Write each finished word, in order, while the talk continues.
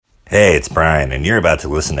Hey, it's Brian, and you're about to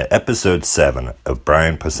listen to episode 7 of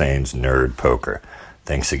Brian Posehn's Nerd Poker.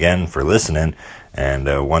 Thanks again for listening, and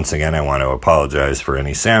once again, I want to apologize for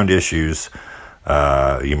any sound issues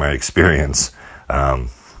you might experience.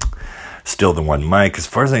 Still the one mic. As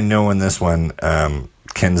far as I know in this one,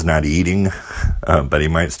 Ken's not eating, but he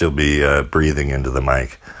might still be breathing into the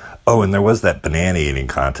mic. Oh, and there was that banana eating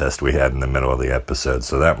contest we had in the middle of the episode,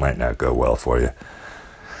 so that might not go well for you.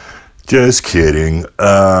 Just kidding.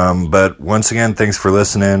 But once again, thanks for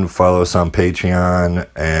listening. Follow us on Patreon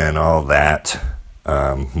and all that.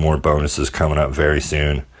 More bonuses coming up very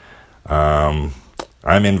soon. I'm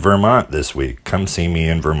in Vermont this week. Come see me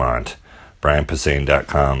in Vermont.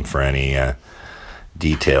 BrianPosehn.com for any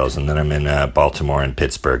details. And then I'm in Baltimore and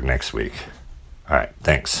Pittsburgh next week. All right,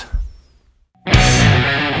 thanks.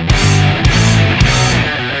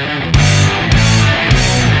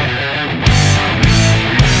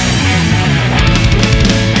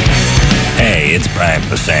 Hey, it's Brian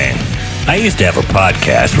Posehn. I used to have a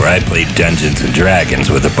podcast where I played Dungeons & Dragons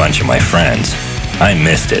with a bunch of my friends. I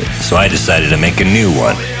missed it, so I decided to make a new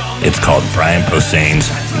one. It's called Brian Posehn's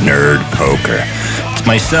Nerd Poker. It's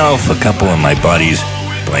myself, a couple of my buddies,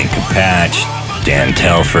 Blanket Patch, Dan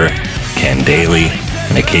Telfer, Ken Daly,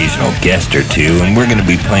 an occasional guest or two, and we're going to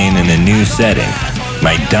be playing in a new setting,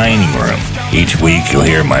 my dining room. Each week you'll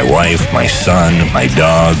hear my wife, my son, my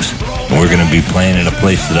dogs, and we're going to be playing in a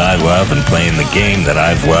place that I love and playing the game that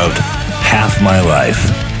I've loved half my life,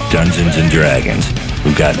 Dungeons & Dragons.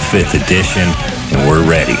 We've got 5th edition, and we're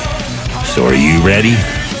ready. So are you ready?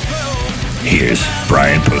 Here's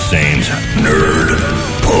Brian Posehn's Nerd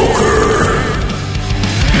Poker.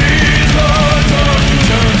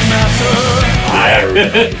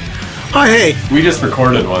 Hi, hey. We just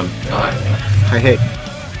recorded one. Hi, hey.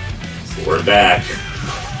 We're back.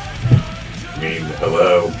 I mean,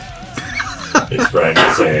 hello. It's Brian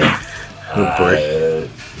Posehn. Oh, boy.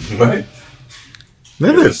 What? You're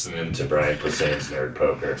Never. listening to Brian Posehn's Nerd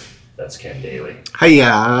Poker. That's Ken Daly.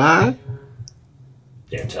 Hiya.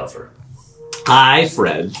 Dan Telfer. Hi,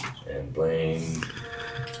 Fred. And Blaine.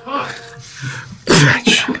 Hi.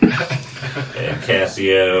 And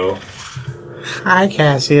Cassio. Hi,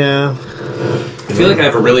 Cassio. I feel like I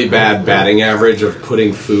have a really bad batting average of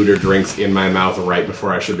putting food or drinks in my mouth right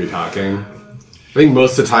before I should be talking. I think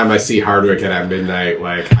most of the time I see Hardwick at midnight,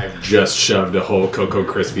 like, I've just shoved a whole Cocoa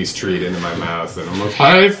Krispies treat into my mouth, and I'm like,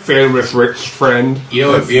 hi, famous rich friend. You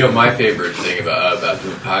know, my favorite thing about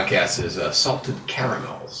doing podcasts is salted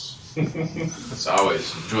caramels. So I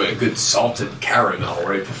always enjoy a good salted caramel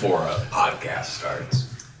right before a podcast starts.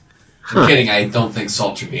 I'm kidding, I don't think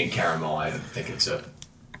salt should be in caramel. I think it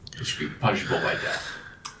should be punishable by death.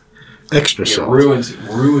 Extra It salt.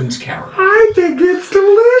 ruins caramel. I think it's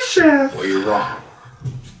delicious. Well, you're wrong.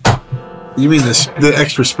 You mean the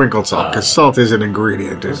extra sprinkled salt, because salt is an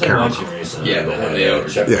ingredient in caramel. Yeah, but when they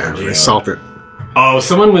Yeah, they salt it. Oh,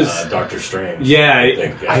 someone was... Doctor Strange. yeah,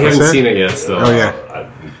 I haven't seen it yet, still. Oh, yeah.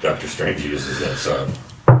 Doctor Strange uses that song.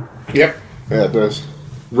 Yep. Yeah, it does.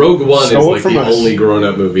 Rogue One Stole it is like from the us. only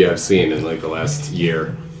grown-up movie I've seen in like the last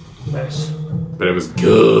year. Nice. But it was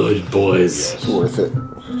good, boys. It's worth it.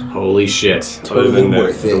 Holy shit. Totally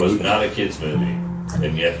worth It was it. not a kid's movie,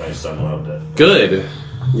 and yet my son loved it. Good.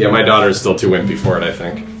 Yeah, my daughter's still too wimpy for it, I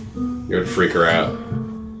think. It would freak her out.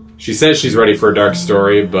 She says she's ready for a dark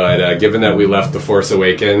story, but given that we left The Force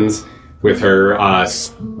Awakens with her,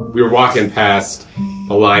 we were walking past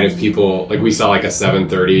a line of people, like we saw like a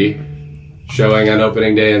 7:30 showing on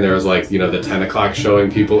opening day, and there was like, the 10 o'clock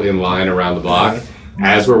showing, people in line around the block.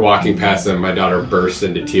 As we're walking past them, my daughter bursts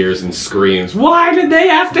into tears and screams, "Why did they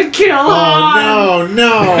have to kill Oh, him?"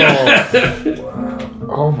 no.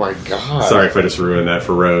 Oh, my God. Sorry if I just ruined that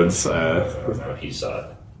for Rhodes. No, he saw it.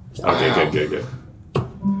 Okay, good.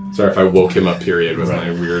 Sorry if I woke him up, period, with my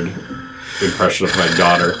weird impression of my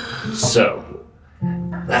daughter. So,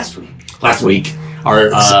 last week, our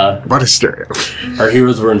What a stereo. our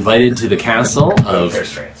heroes were invited to the castle of hair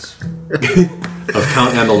strands.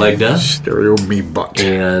 Count Ahmelegdha, Stereo me butt.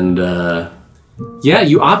 and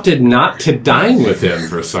you opted not to dine with him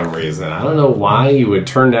for some reason. I don't know why you would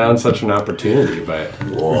turn down such an opportunity, but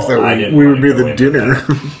Well, That I we- didn't we want would to be go the into dinner.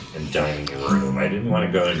 that and dining room. I didn't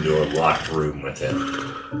want to go into a locked room with him.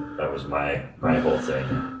 That was my whole thing.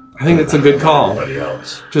 I think it's a good call. Everybody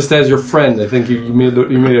else. Just as your friend, I think you made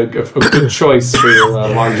a good choice for your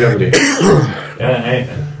longevity.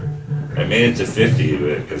 Yeah, I made it to 50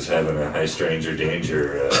 because having a high stranger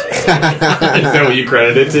danger. Is that what you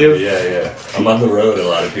credited to? Yeah. I'm on the road. A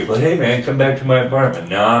lot of people, hey man, come back to my apartment.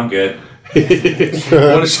 No, I'm good.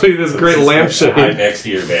 I want to show you this great lampshade. I'm next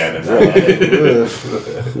to your van.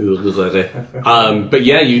 But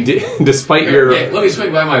yeah, you did, despite your... Hey, let me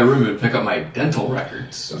swing by my room and pick up my dental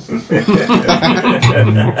records.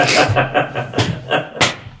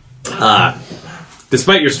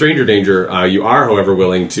 Despite your stranger danger, you are, however,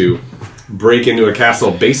 willing to break into a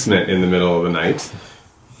castle basement in the middle of the night.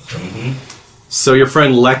 Mm-hmm. So your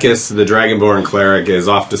friend Lekis, the Dragonborn cleric, is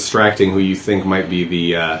off distracting who you think might be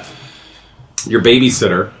the your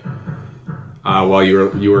babysitter. While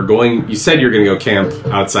you were going, you said you were going to go camp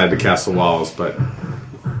outside the castle walls, but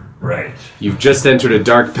Right. you've just entered a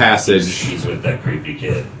dark passage. He's with that creepy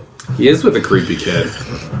kid. He is with a creepy kid.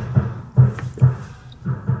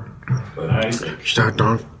 But Isaac. Start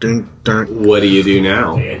donk, ding, donk. What do you do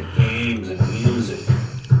now? And games and music.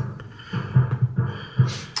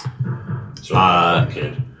 So,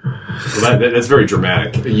 kid. Well, that's very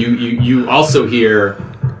dramatic. You also hear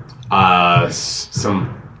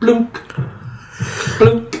some blunk,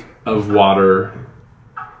 blunk of water.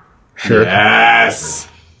 Sure. Yes.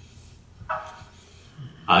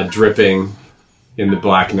 Dripping in the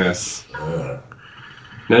blackness.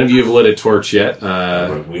 None of you have lit a torch yet.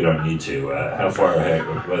 We don't need to. How far ahead?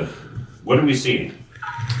 What do we see?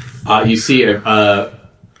 You see an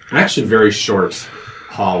actually very short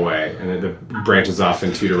hallway, and it branches off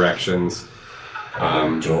in two directions.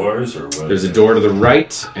 Doors or what? There's a door to the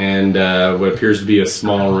right, and what appears to be a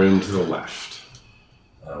small room to the left.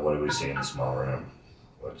 What do we see in the small room?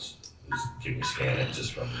 Can you scan it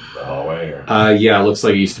just from the hallway? Or? Yeah, it looks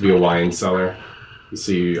like it used to be a wine cellar. You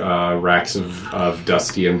see racks of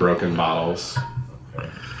dusty and broken bottles. Okay.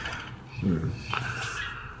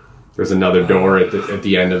 There's another door at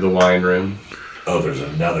the end of the wine room. Oh, there's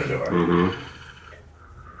another door. Mm-hmm.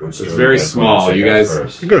 It's very small. You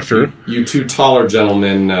guys, Go through. you two taller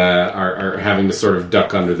gentlemen are having to sort of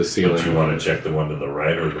duck under the Do ceiling. you want to check the one to the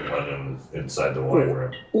right or the one inside the wine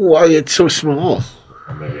room? Why it's so small?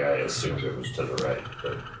 Or maybe I assumed it was to the right,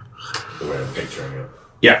 but the way I'm picturing it.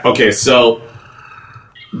 Yeah. Okay. So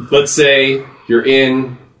let's say you're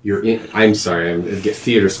in. I'm sorry. I'm at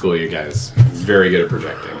theater school. You guys, very good at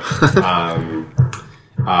projecting,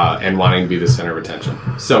 and wanting to be the center of attention.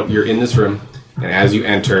 So you're in this room, and as you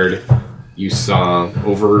entered, you saw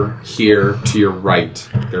over here to your right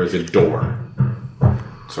there is a door.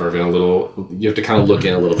 Sort of in a little. You have to kind of look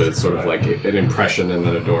in a little bit. It's sort of like an impression and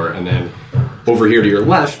then a door, and then over here to your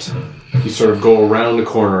left, you sort of go around the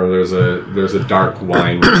corner. There's a dark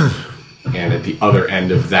wine room. And at the other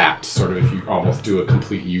end of that, sort of if you almost do a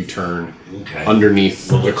complete U-turn, underneath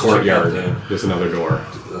the courtyard, there's another door.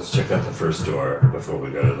 Let's check out the first door before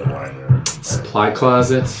we go to the wine room. Supply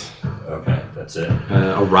closet. Okay, that's it.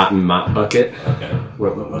 A rotten mop bucket. Okay.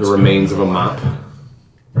 The remains of a mop.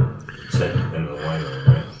 Let's head into the wine room,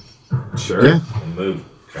 right? Sure. Yeah. And move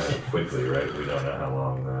kind of quickly, right? We don't know how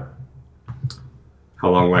long. How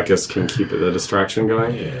long Lekis can keep the distraction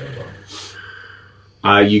going?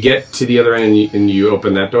 Yeah. You get to the other end and you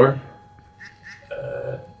open that door.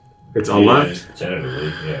 It's unlocked. Yeah,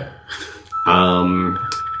 tentatively, yeah.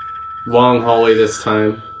 Long hallway this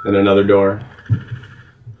time, and another door.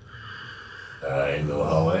 Into the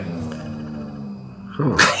hallway.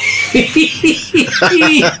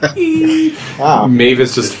 Wow.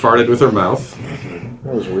 Mavis just farted with her mouth.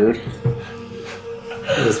 That was weird.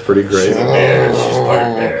 That was pretty great. There, she's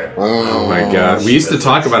parked there. Oh my god. We used to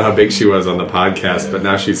talk about how big she was on the podcast, but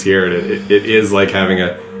now she's here, and it is like having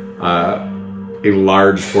a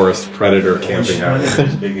large forest predator camping out.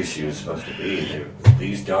 As big as she was supposed to be.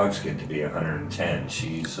 These dogs get to be 110.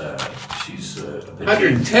 She's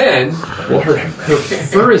 110? Well, her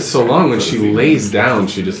fur is so long when she lays down,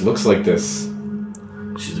 she just looks like this.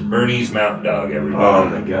 She's a Bernese Mountain Dog, everybody. Oh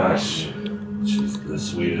my gosh. She's the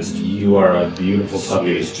sweetest. You are a beautiful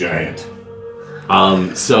puppy. Sweetest giant.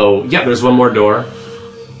 So, yeah, there's one more door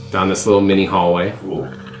down this little mini hallway. Cool.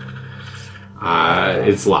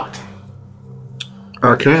 It's locked.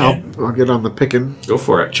 Okay, I'll get on the picking. Go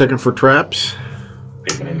for it. Checking for traps.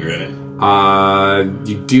 Picking and grinning.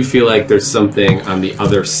 You do feel like there's something on the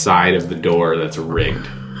other side of the door that's rigged.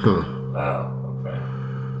 Wow, okay.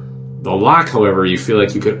 The lock, however, you feel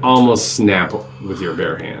like you could almost snap with your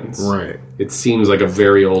bare hands. Right. It seems like a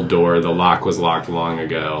very old door. The lock was locked long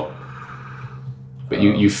ago. But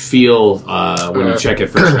you feel when you check it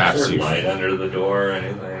for traps. Is there light under the door or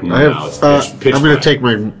anything? No, I it's have. pitch I'm going black. to take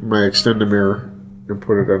my extender mirror and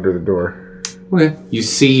put it under the door. Okay. You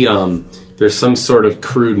see there's some sort of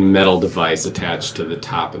crude metal device attached to the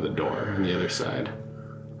top of the door on the other side.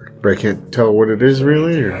 But I can't tell what it is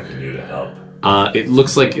really. What Or? I can do to help? It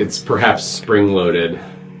looks like it's perhaps spring-loaded.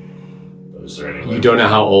 Those Is there any way You don't know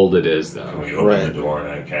how old it is, though. Can we open the door and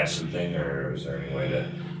I catch the thing, or is there any way to...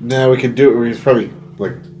 No, we could do it. We could probably,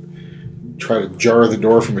 like, try to jar the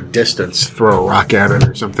door from a distance, throw a rock at it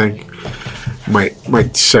or something.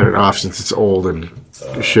 Might set it off since it's old and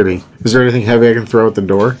shitty. Is there anything heavy I can throw at the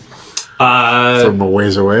door? From a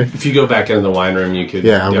ways away? If you go back into the wine room, you could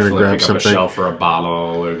I'm definitely gonna grab pick something. up a shelf or a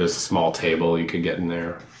bottle, or there's a small table you could get in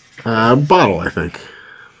there. Bottle, I think.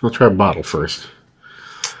 I'll try a bottle first.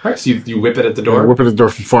 All right, so you whip it at the door? Whip it at the door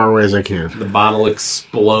from far away as I can. The bottle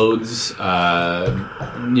explodes. Not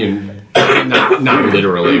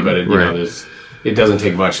literally, but it doesn't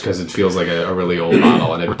take much because it feels like a really old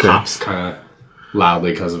bottle, and it pops kind of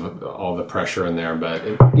loudly because of all the pressure in there. But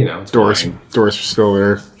it's Doors fine. still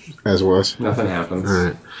there, as was. Nothing happens.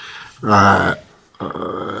 All right.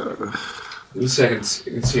 In a second,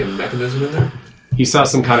 you can see a mechanism in there. He saw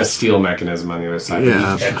some kind of steel mechanism on the other side.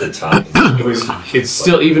 Yeah. At the top. It's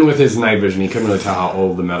still, even with his night vision, he couldn't really tell how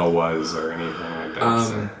old the metal was or anything like that.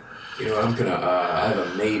 So. I'm gonna. I have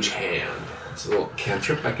a mage hand. It's a little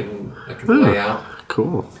cantrip I can lay out.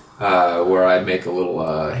 Cool. Where I make a little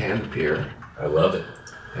hand appear. I love it.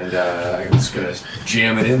 And I'm just gonna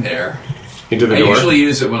jam it in there. Into the I door? usually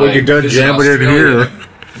use it when you're done jamming it in here.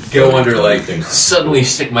 Go under suddenly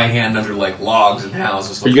stick my hand under logs and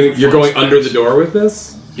houses. You're going under the door with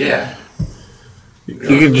this? Yeah. You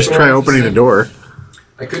can just try opening the door.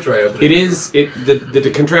 I could try opening.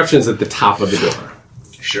 The contraption is at the top of the door.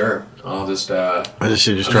 Sure. I'll just. I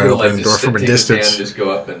just try opening the door from a distance. Just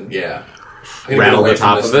go up and Rattle the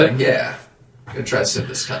top of it? Yeah. I'm gonna try to set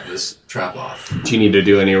this trap off. Do you need to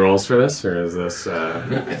do any rolls for this, or is this?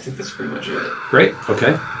 No, I think that's pretty much it. Great.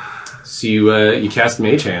 Okay. So you cast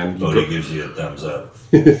Mage Hand. Bodhi gives you a thumbs up.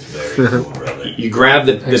 Very cool, brother. You grab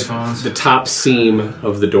the top seam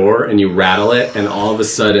of the door and you rattle it, and all of a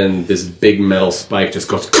sudden this big metal spike just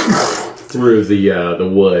goes through the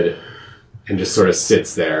wood and just sort of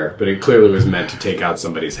sits there. But it clearly was meant to take out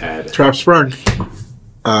somebody's head. Trap sprung.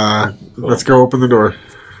 Let's go open the door.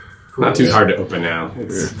 Not too hard to open now.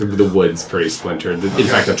 It's, the wood's pretty splintered. In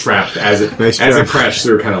fact, the trap, as it crashed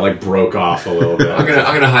through, kind of broke off a little bit. I'm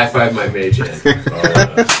gonna high five my mage hand.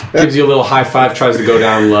 Gives you a little high five, tries to go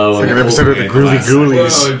down low. Like an episode of the Groovy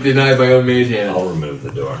Ghoulies. Oh, denied my own mage hand. I'll remove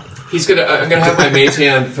the door. I'm gonna have my mage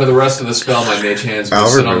hand for the rest of the spell. My mage hand's gonna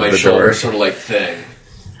sit on my shoulder, sort of thing.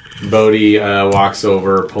 Bodhi walks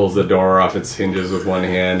over, pulls the door off its hinges with one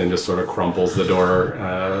hand, and just sort of crumples the door,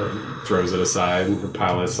 throws it aside, a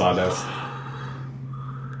pile of sawdust.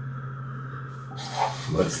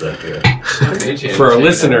 What's that here? For our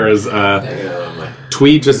listeners,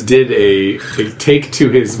 Tweed just did a take to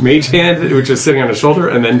his mage hand, which is sitting on his shoulder,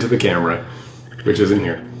 and then to the camera, which isn't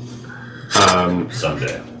here.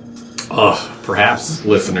 Someday. Oh, perhaps,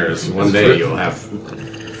 listeners, one day you'll have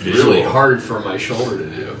really hard for my shoulder to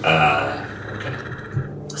do.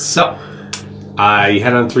 So, you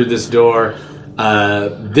head on through this door.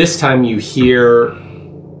 This time you hear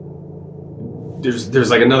there's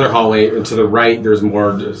another hallway, and to the right there's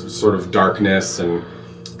more sort of darkness and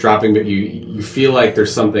dropping, but you feel like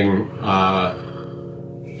there's something.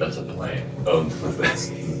 That's a plane. Oh, that's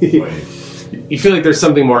the plane. You feel like there's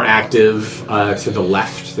something more active to the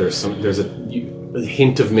left. There's a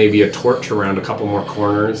hint of maybe a torch around a couple more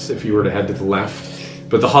corners if you were to head to the left.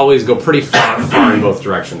 But the hallways go pretty far in both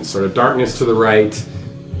directions. Sort of darkness to the right,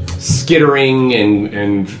 skittering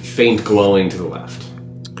and faint glowing to the left.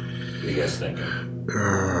 What are you guys thinking?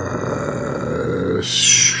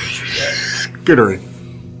 Skittering.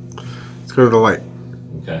 Let's go to the light.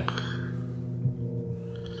 Okay.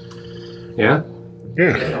 Yeah?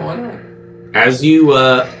 Yeah. Why not? As you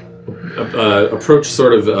approach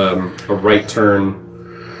sort of a right turn,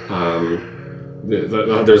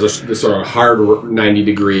 there's a sort of hard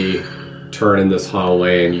 90-degree turn in this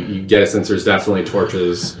hallway, and you get a sense there's definitely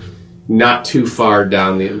torches not too far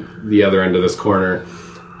down the other end of this corner.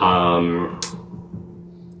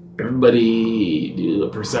 Everybody do a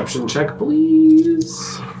perception check,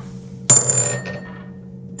 please.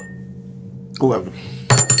 11.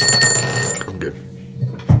 I'm good.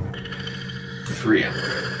 3.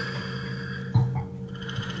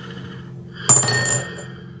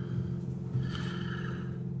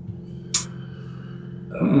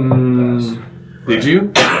 Did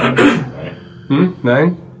you?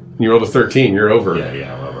 9? You rolled a 13. You're over.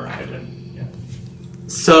 Yeah, I'm over. I didn't. Yeah.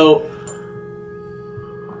 So,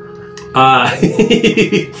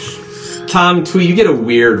 Tom, Twee, you get a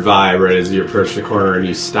weird vibe right as you approach the corner and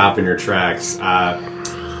you stop in your tracks.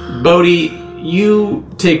 Bodhi, you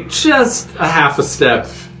take just a half a step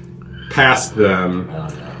past them, Oh,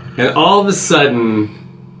 no. and all of a sudden,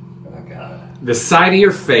 Oh, God. the side of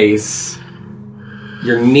your face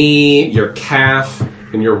your knee, your calf,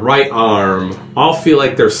 and your right arm all feel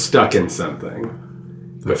like they're stuck in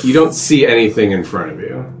something. But you don't see anything in front of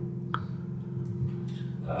you.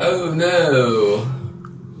 Oh no.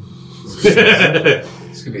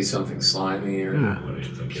 This could be something slimy or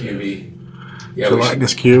cubey. Yeah,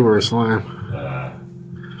 gelatinous cube or a slime.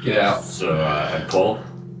 Get out. So I pull.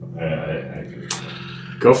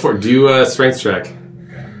 Go for it. Do a strength check.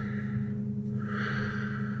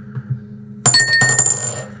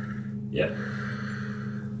 Yeah.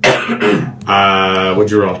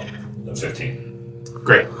 What'd you roll? 15.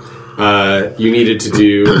 Great. You needed to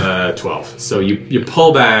do 12. So you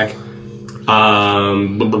pull back.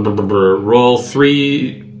 Roll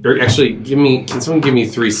 3. Or actually, can someone give me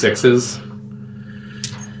 3 6s?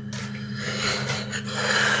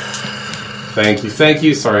 Thank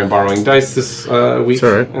you. Sorry, I'm borrowing dice this week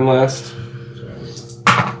and last.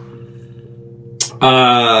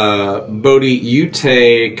 Bodhi, you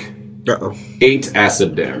take 8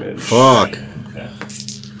 acid damage. Fuck. Okay.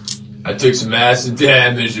 I took some acid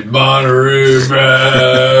damage at Monterey,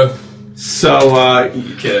 bro. So,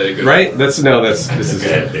 right? This is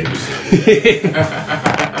Okay,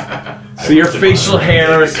 So your facial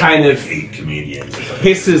hair kind of comedians.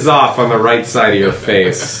 hisses off on the right side of your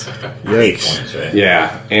face. Yikes.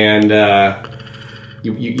 Yeah, and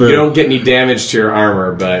you don't get any damage to your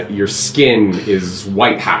armor, but your skin is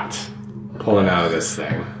white hot pulling out of this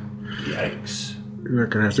thing. Yikes. You're not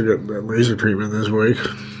going to have to get that laser treatment this week.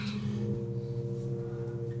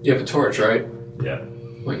 You have a torch, right? Yeah.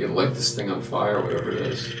 Well, you light this thing on fire or whatever it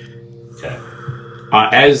is. Okay.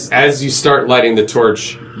 As you start lighting the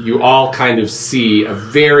torch, you all kind of see a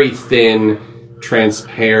very thin,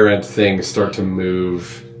 transparent thing start to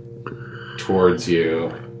move towards you.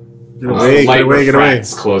 Get away, get away, get away.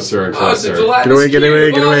 It's closer and Oh, it's a closer. gelatinous Get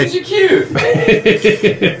away, cube. get away. Oh, it's cute.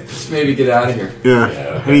 Let's maybe get out of here. Yeah.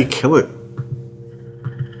 okay. How do you kill it? I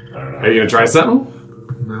don't know. Are you gonna try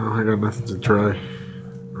something? No, I got nothing to try.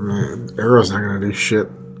 Arrow's not going to do shit.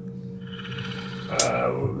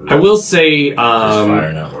 I will say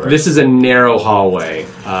fire not work? this is a narrow hallway,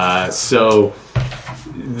 so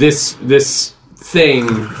this thing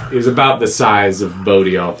is about the size of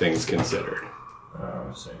Bodhi, all things considered. Oh,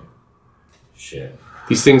 I see. Shit.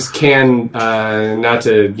 These things can, not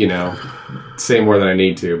to, say more than I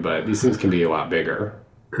need to, but these things can be a lot bigger.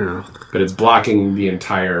 Yeah. But it's blocking the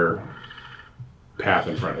entire path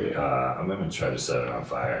in front of you. I'm going to try to set it on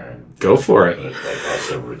fire and Go for it. but,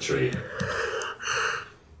 also retreat.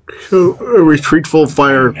 So, a retreat full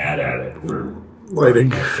fire Mad at it for lighting.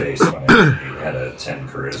 my face when I had a 10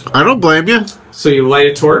 charisma. I don't blame you. So you light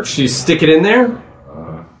a torch, you stick it in there.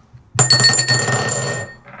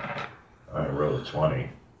 I rolled a 20.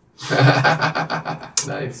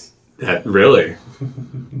 Nice. Really?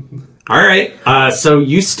 All right. So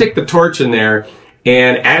you stick the torch in there,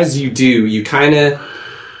 and as you do, you kind of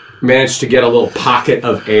manage to get a little pocket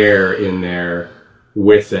of air in there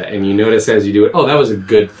with it, and you notice as you do it, oh, that was a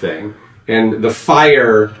good thing. And the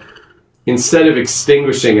fire, instead of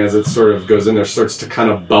extinguishing as it sort of goes in there, starts to kind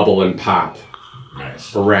of bubble and pop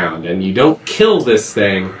Nice. around. And you don't kill this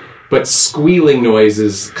thing, but squealing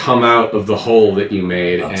noises come out of the hole that you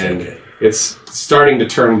made, I'll and take it. it's starting to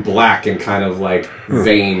turn black and kind of like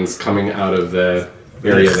veins coming out of the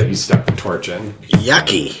area that you stuck the torch in.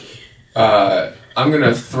 Yucky. I'm going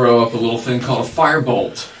to throw up a little thing called a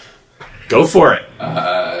firebolt. Go for it.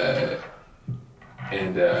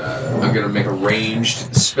 And I'm going to make a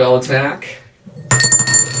ranged spell attack.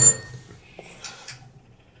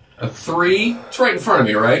 A 3. It's right in front of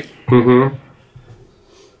me, right? Mm-hmm.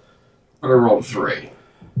 I'm going to roll a 3.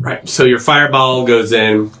 Right. So your fireball goes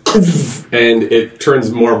in, and it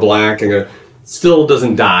turns more black, and still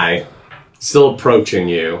doesn't die. Still approaching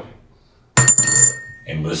you.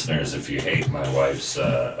 And listeners, if you hate my wife's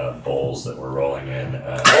bowls that we're rolling in,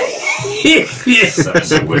 send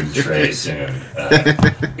us a wooden tray soon.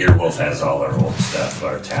 Earwolf has all our old stuff,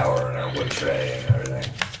 our tower and our wood tray and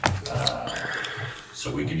everything.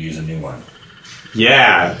 So we could use a new one.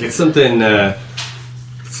 Yeah, get something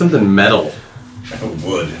metal.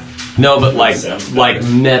 Wood. No, but like Sounds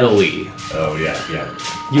metally. Oh, yeah.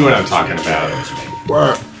 You know what I'm talking about.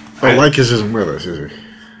 Well, Lycus isn't with us, is he?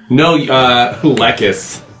 No,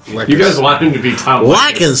 Lekis. You guys want him to be Tom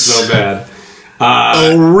Lekis so bad.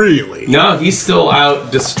 Oh, really? No, he's still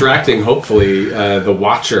out distracting, hopefully, the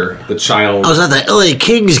Watcher, the child. I was at the LA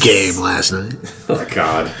Kings game last night. Oh,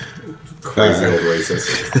 God. Crazy old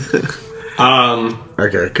racist.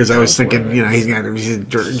 Okay, because I was thinking, he's a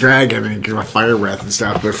dragon and give a fire breath and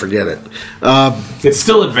stuff, but forget it. It's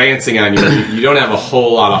still advancing on you. You don't have a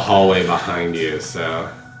whole lot of hallway behind you,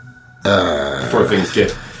 so... Before things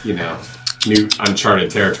get, new uncharted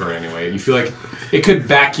territory anyway. You feel like it could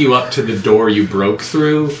back you up to the door you broke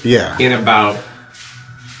through in about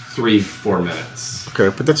 3-4 minutes. Okay,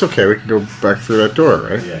 but that's okay. We can go back through that door,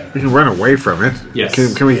 right? Yeah. We can run away from it. Yes.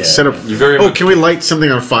 Can we set up... can we light something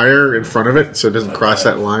on fire in front of it so it doesn't cross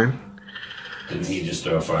that line? Didn't he just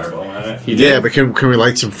throw a fireball at it? He did. Yeah, but can we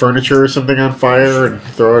light some furniture or something on fire and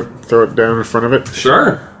throw it down in front of it?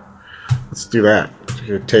 Sure. Let's do that. Get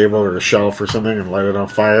a table or a shelf or something and light it on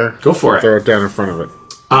fire. Go for it. Throw it down in front of it.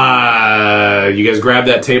 You guys grab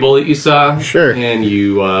that table that you saw. Sure. And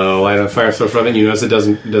you light on fire so from it. You notice it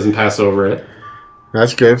doesn't pass over it.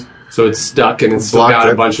 That's good. So it's stuck, and it's still got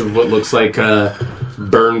a bunch of what looks like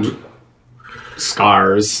burned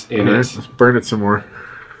scars in it. Let's burn it some more.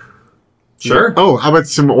 Sure. Oh, how about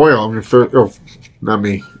some oil? I'm gonna throw. Oh, not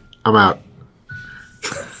me. I'm out.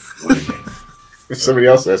 Somebody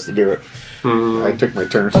else has to do it. I took my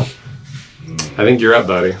turn. I think you're up,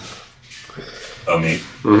 buddy. Oh, me?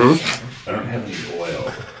 Mm-hmm. I don't have any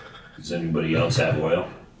oil. Does anybody else have oil?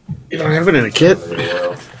 You don't have it in a kit?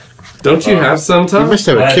 Oil? Don't you have some, Tom? You must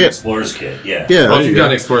have I a have an kit. Explorer's kit, yeah. Yeah. Well, if you've got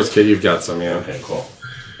an Explorer's kit, you've got some, yeah. Okay, cool.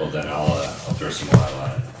 Well, then I'll throw some oil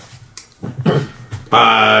on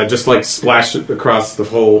it. Just like splash it across the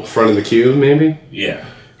whole front of the cube, maybe? Yeah.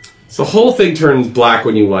 So the whole thing turns black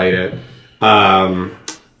when you light it.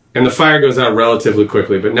 And the fire goes out relatively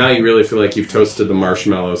quickly, but now you really feel like you've toasted the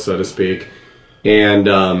marshmallow, so to speak. And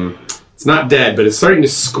it's not dead, but it's starting to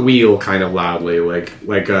squeal kind of loudly, like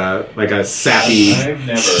a sappy... I've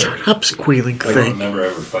never... Shut up, squealing I don't thing. remember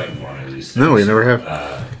ever fighting one of these things. No, we never have.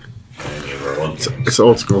 Any of our old games. It's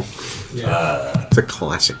old school. It's a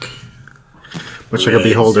classic. Much like a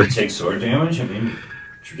beholder. Does it take sword damage? I mean,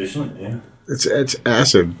 traditionally, yeah. It's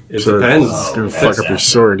acid. It depends. It's going to That's fuck up your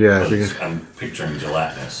acid. sword, yeah. I'm picturing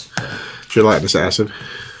gelatinous. Gelatinous acid.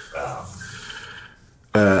 Wow.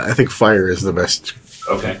 I think fire is the best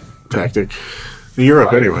Okay. tactic. In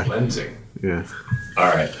Europe, anyway. Cleansing. Yeah. All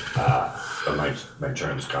right. But my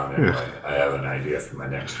turn's gone anyway. I have an idea for my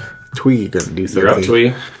next turn. Twee, got to do something. You're up,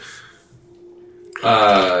 Twee.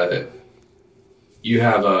 You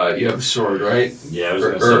have a sword, right? Yeah, I was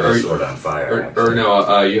going to set a sword on fire.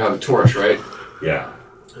 You have a torch, right? Yeah.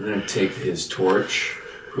 I'm going to take his torch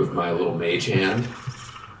with my little mage hand,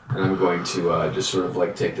 and I'm going to just sort of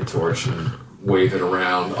like take the torch and wave it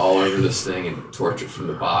around all over this thing and torch it from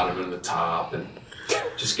the bottom and the top, and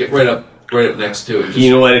just get right up next to it. Just,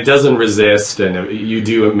 You know what? It doesn't resist, and you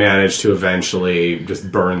do manage to eventually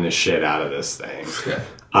just burn the shit out of this thing. Okay.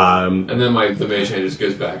 And then the mage hand just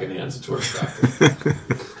goes back and hands the torch back.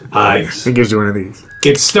 It gives you one of these.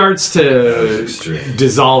 It starts to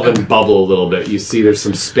dissolve and bubble a little bit. You see there's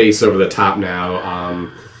some space over the top now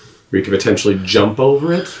where you can potentially jump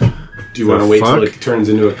over it. Do you want to wait till it turns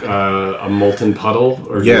into a molten puddle?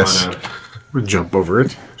 Or do you Yes. want to... I'm going to jump over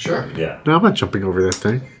it. Sure. Yeah. No, I'm not jumping over that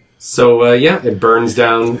thing. So, it burns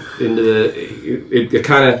down into the... It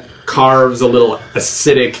kind of carves a little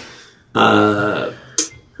acidic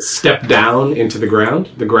step down into the ground.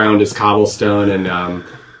 The ground is cobblestone, and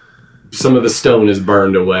some of the stone is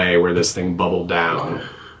burned away where this thing bubbled down.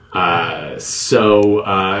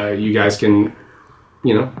 So you guys can,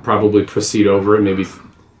 probably proceed over it. Maybe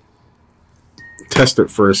Test it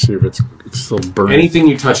first, see if it's still burning. anything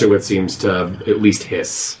you touch it with seems to at least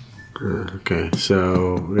hiss. Okay,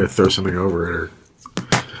 so we're going to throw something over it. Or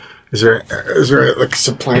is there like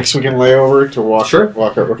some planks we can lay over to walk up?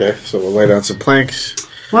 Okay, so we'll lay down some planks.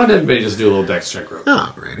 Why don't everybody just do a little dex check real quick?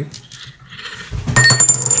 Oh, ready.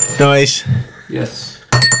 Noise. Yes.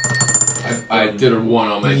 I did a 1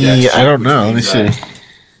 on my dex. Yeah, I don't know. Let me which see. means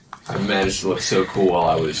I managed to look so cool while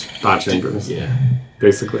I was... Botching, Yeah.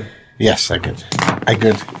 basically. Yes, I could.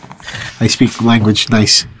 I speak language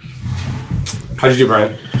nice. How'd you do,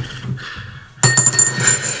 Brian?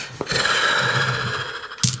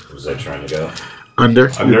 Was I trying to go? Under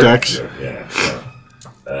your dex. Yeah.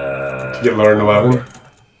 So, Get lower than 11?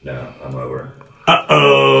 no, I'm over.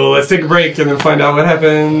 Uh-oh! Let's take a break and then find out what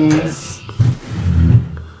happens.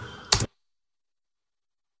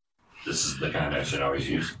 This is the kind I should always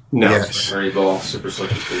use. No. Yes. Ernie Ball, super slick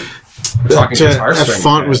food. Talking guitar That string,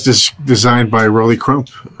 font guys. was designed by Rolly Crump,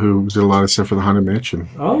 who did a lot of stuff for the Haunted Mansion.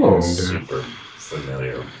 Oh. Super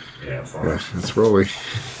familiar. Yeah, for Yeah, that's Rolly.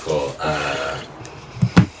 Cool.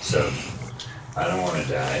 So, I don't want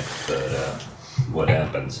to die, but what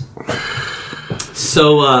happens?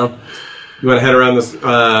 So, you want to head around this?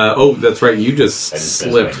 That's right. You just I just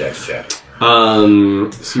slipped. missed my dex check.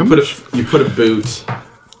 So you put a boot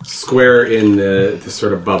square in the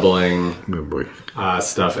sort of bubbling Oh boy.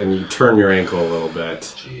 stuff, and you turn your ankle a little bit.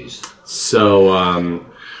 Jeez. So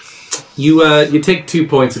You take 2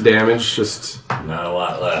 points of damage. Just Not a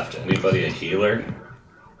lot left. Anybody a healer?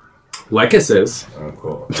 Lekis is. Oh,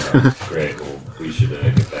 cool. Great. Well, we should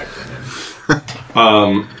get back to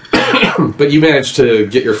him. But you managed to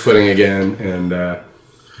get your footing again, and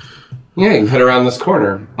you can head around this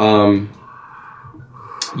corner.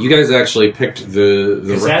 You guys actually picked the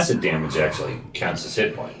Because acid damage actually counts as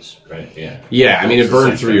hit points, right? Yeah. Yeah, I mean, it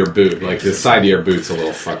burned through your boot. Like, the side of your boot's a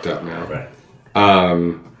little fucked up now. Right.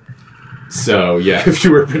 So, yeah, if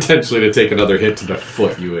you were potentially to take another hit to the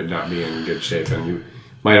foot, you would not be in good shape, and you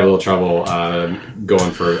might have a little trouble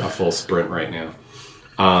going for a full sprint right now.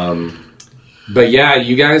 But yeah,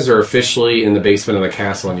 you guys are officially in the basement of the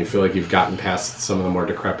castle, and you feel like you've gotten past some of the more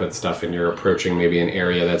decrepit stuff, and you're approaching maybe an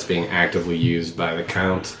area that's being actively used by the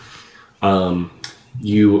Count.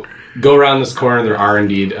 You go around this corner. There are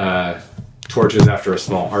indeed torches after a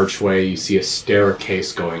small archway. You see a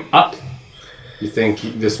staircase going up. You think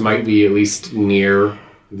this might be at least near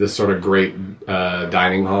this sort of great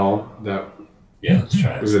dining hall that let's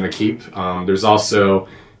try it. was in the keep. There's also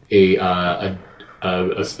a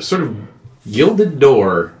sort of gilded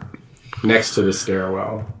door next to the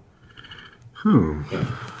stairwell.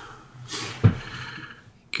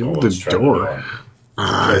 Gilded door.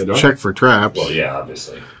 Check for traps. Well, yeah,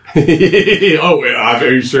 obviously. Oh, are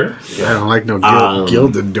you sure? I don't like no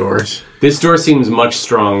gilded doors. This door seems much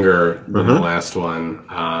stronger than the last one,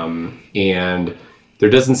 and there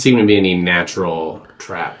doesn't seem to be any natural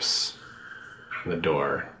traps on the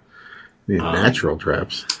door. Natural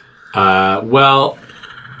traps. Well,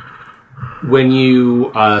 when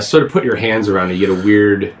you sort of put your hands around it, you get a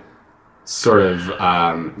weird sort of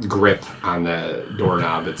grip on the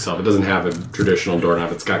doorknob itself. It doesn't have a traditional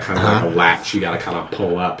doorknob. It's got kind of like a latch you got to kind of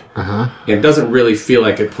pull up. And it doesn't really feel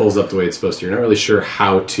like it pulls up the way it's supposed to. You're not really sure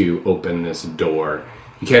how to open this door.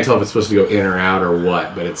 You can't tell if it's supposed to go in or out or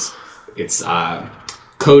what, but it's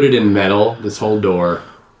coated in metal, this whole door.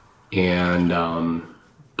 And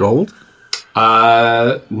Gold?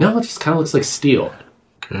 no, it just kind of looks like steel.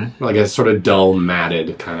 Okay. Like a sort of dull,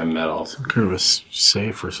 matted kind of metal. Some kind of a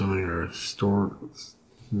safe or something, or a store.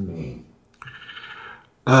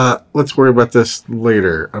 Let's worry about this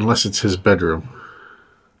later, unless it's his bedroom.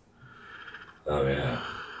 Oh, yeah.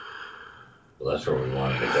 Well, that's where we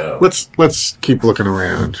wanted to go. Let's keep looking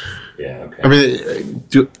around. Yeah, okay. I mean,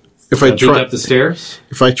 if I Peek try up the stairs?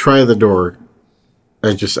 if I try the door,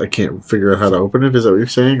 I can't figure out how to open it. Is that what you're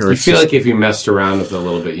saying? Or I it's feel just- like if you messed around with it a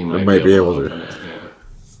little bit, you might be able to. open it, yeah.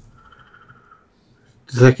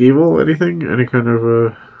 detect evil? Anything? Any kind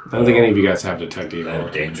of I don't think any of you guys have detect evil.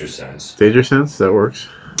 Danger sense. danger sense? That works.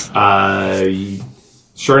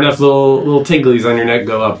 Sure enough, little tinglies on your neck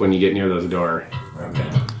go up when you get near the door. Okay.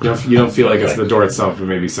 You don't feel like it's the door itself, but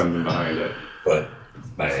maybe something behind it. But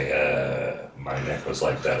my neck was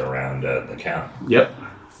like that around the Count. Yep.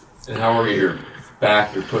 And how are your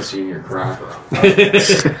back, your pussy, and your crack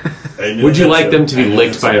around? Would you like them to be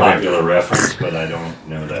licked by a popular reference, but I don't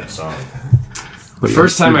know that song. The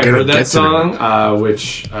first time I You're heard gonna that get to me. song,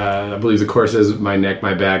 which I believe the chorus is "My neck,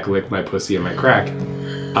 my back, lick my pussy, and my crack,"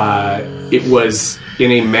 it was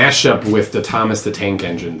in a mashup with the Thomas the Tank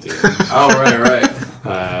Engine theme. Oh, right.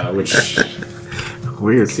 Which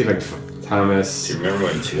Weird. let's see if I can find Thomas. Do you remember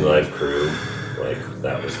when Two Live Crew, like,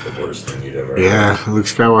 that was the worst thing you'd ever heard? Yeah, Luke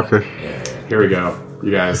Skywalker. Yeah. Here we go,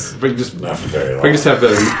 you guys. If we can just Not for very long. have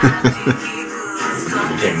the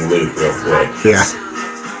It became Luke real quick. Yeah.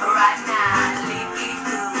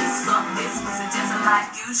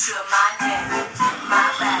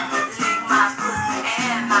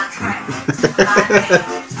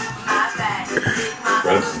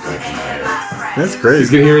 Rose is going to come out. That's great. he's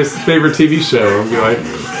gonna hear his favorite TV show and be like,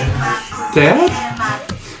 "Dad."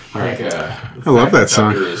 All right. I love that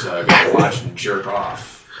song. Is gonna watch and jerk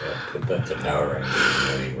off. Yeah, put that to Power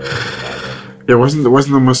Rangers. Yeah, wasn't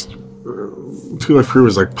the most Two Life Crew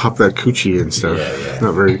was like pop that coochie and stuff. Yeah.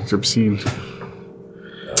 Not very obscene.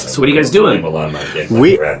 So what are you guys doing? Label on my dick,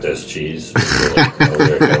 We- wrapped as cheese.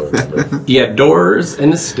 Remember? Yeah, doors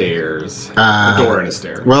and a stairs. A door and a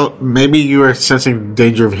stair. Well, maybe you are sensing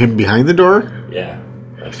danger of him behind the door. Yeah,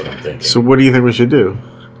 that's what I'm thinking. So what do you think we should do?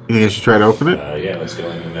 You think I should try to open it? Yeah, let's go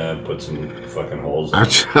in and put some fucking holes in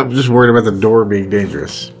it. I'm just worried about the door being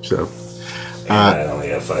dangerous. So And I only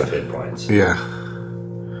have 5 hit points. yeah.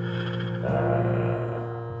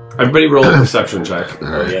 Everybody roll a perception check.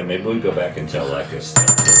 Oh yeah, maybe we go back and tell Lekis.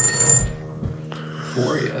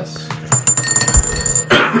 4, yes.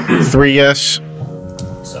 3 yes.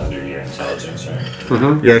 It's under your intelligence,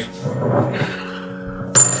 right? Yes.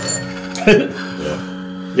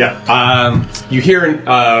 Yeah. Yeah. You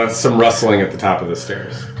hear some rustling at the top of the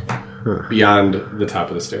stairs. beyond the top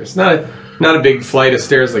of the stairs. Not a big flight of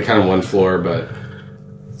stairs, like kind of one floor, but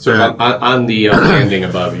sort of on the landing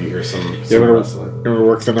above, you hear some rustling. You want to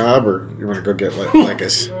work the knob, or you want to go get like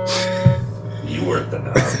us? You work the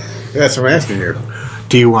knob. That's what I'm asking you.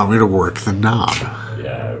 Do you want me to work the knob?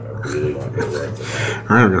 Yeah, I really want to work the knob.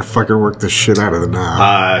 All right, I'm gonna fucking work the shit out of the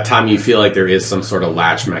knob. Tom, you feel like there is some sort of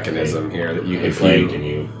latch mechanism here that if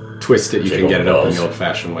you twist it, you can get it open the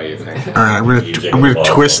old-fashioned way. You think? All right, I'm gonna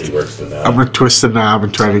twist the knob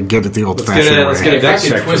and try to get it the old-fashioned way. Let's get a If I dex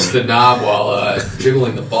can check. twist the knob while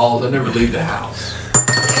jiggling the balls, I never leave the house.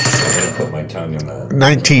 I'm gonna put my tongue in the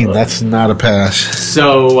 19. That's not a pass.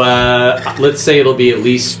 So let's say it'll be at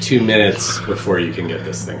least 2 minutes before you can get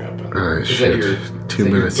this thing open. All right, Is shit. that your 2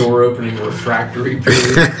 minutes. door opening refractory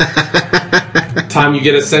period? Tom, you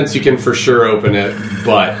get a sense you can for sure open it,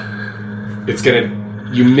 but it's gonna.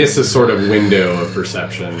 You miss a sort of window of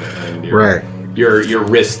perception, and your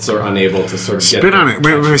wrists are unable to sort of spit on it.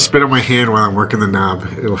 When I spit on my hand while I'm working the knob,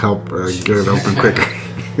 it'll help get it open quicker.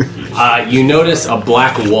 You notice a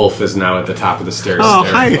black wolf is now at the top of the stairs. Oh,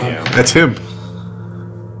 hi. That's him.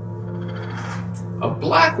 A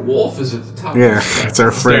black wolf is at the top. Yeah, it's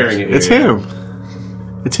our friend. Staring at you, It's yeah.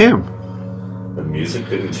 him. It's him. The music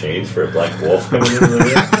didn't change for a black wolf coming into the room.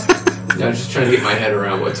 Yeah, I'm just trying to get my head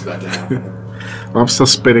around what's about to happen. Well, I'm still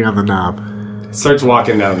spitting on the knob. Starts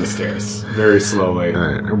walking down the stairs very slowly. All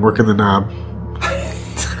right, I'm working the knob.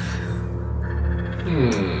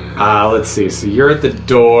 Let's see. So you're at the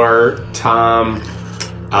door, Tom.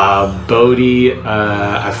 Bodhi,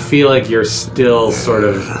 I feel like you're still sort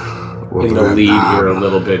of in the lead here a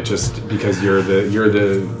little bit, just because you're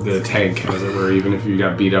the tank, as it were, even if you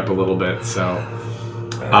got beat up a little bit. So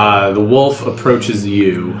the wolf approaches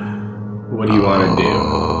you. What do you want to do?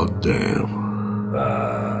 Oh, damn.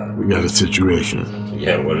 We got a situation.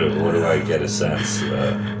 Yeah, what do I get a sense?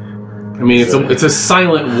 I mean, it's a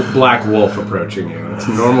silent black wolf approaching you. It's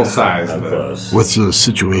normal size, I'm but close. What's the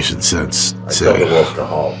situation sense I tell the say? wolf to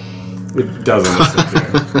halt. it doesn't listen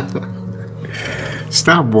to you.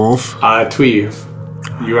 Stop, wolf. Twee,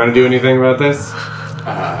 you want to do anything about this?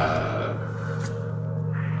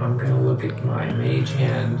 I'm gonna look at my mage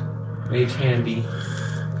hand. Mage handy.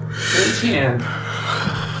 Mage hand.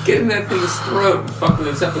 Get in that thing's throat and fuck with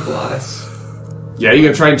its epiglottis. Yeah, you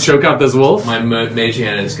gonna try and choke out this wolf? My mage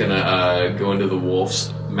hand is gonna go into the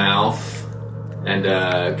wolf's mouth and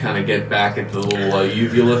kind of get back at the little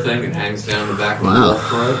uvula thing that hangs down the back of the wolf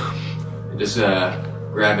throat. And just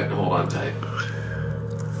grab it and hold on tight.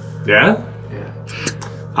 Yeah? Yeah.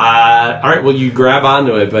 Alright, well, you grab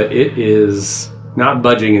onto it, but it is not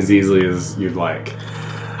budging as easily as you'd like.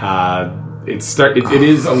 It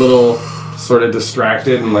is a little sort of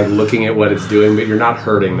distracted and like looking at what it's doing, but you're not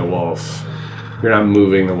hurting the wolf. You're not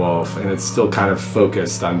moving the wolf, and it's still kind of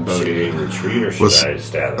focused on Bodhi. Should we retreat or should I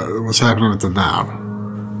stab it? What's happening with the knob?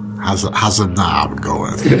 How's the knob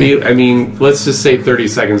going? It's gonna be, I mean, let's just say 30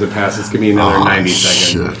 seconds have passed. It's gonna be another 90 seconds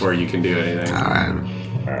shit. before you can do anything. All right.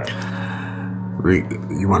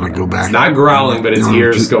 You want to go back? It's not growling, but its You wanna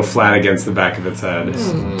ears keep- go flat against the back of its head.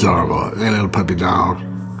 Adorable. Hey, little puppy dog.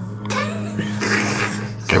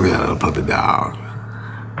 Come here, little puppy dog.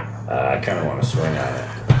 I kind of want to swing on it.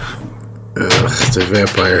 It's a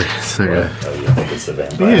vampire. It's like a- Oh, you think it's a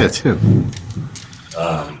vampire? yeah, it's him.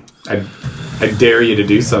 I dare you to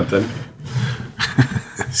do something.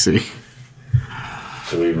 See?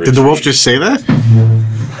 Should we retreat? Did the wolf just say that?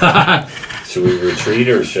 Should we retreat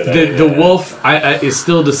or should I? The wolf is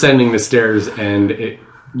still descending the stairs, and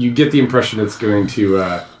you get the impression it's going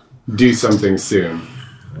to do something soon.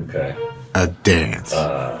 Okay. A dance.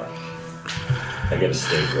 I get a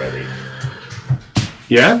stake ready.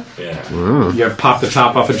 Yeah? Yeah. Oh. You gotta pop the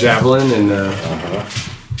top off a javelin and...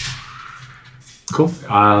 Cool.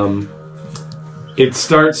 It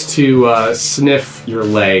starts to sniff your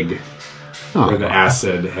leg where the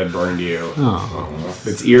acid had burned you. Oh.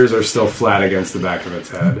 Its ears are still flat against the back of its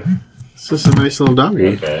head. It's just a nice little doggy.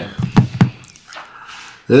 Okay.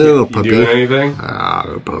 Hey, little You puppy. doing anything? Ah,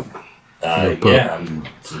 little pup. Yeah, I'm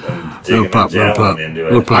digging pup, a javelin pup, into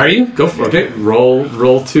little it. pup. Are you? Go for it. Okay.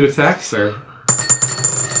 Roll 2 attacks, sir.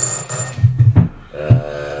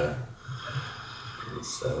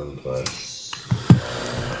 7 plus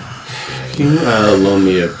Can you loan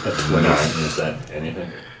me a 20? 9. Is that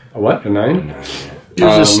anything? A what? A 9? 9, yeah. He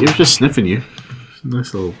was just sniffing you.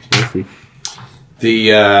 Nice little wolfie.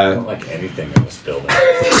 I don't like anything in this building.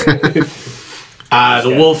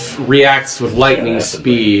 The wolf reacts with lightning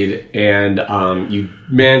speed, and you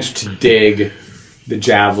manage to dig the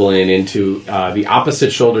javelin into the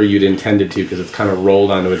opposite shoulder you'd intended to, because it's kind of rolled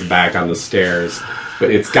onto its back on the stairs.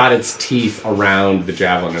 But it's got its teeth around the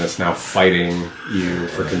javelin, and it's now fighting you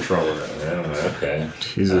for control of it. Okay.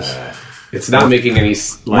 Jesus. It's not making any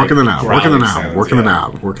working the knob. Working the knob. sounds, Working the yeah.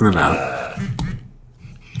 knob. Working the knob.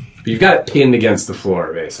 But you've got it pinned against the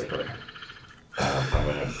floor, basically. I'm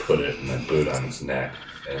going to put it in my boot on his neck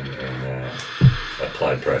and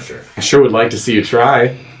apply pressure. I sure would like to see you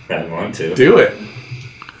try. I want to. Do it.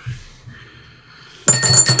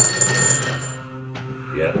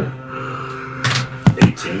 Yep.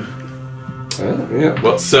 18. Yeah.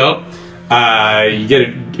 Well, so you get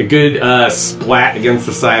a good splat against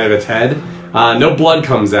the side of its head. No blood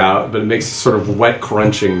comes out, but it makes a sort of wet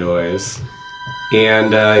crunching noise.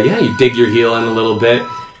 And you dig your heel in a little bit.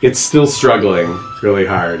 It's still struggling really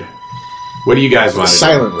hard. What do you guys want to do?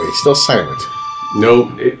 Silently. Still silent.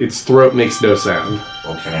 No, its throat makes no sound.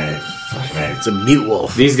 Well, can I It's a mute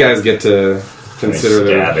wolf. These guys get to consider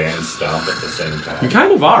stab their... and stomp at the same time? You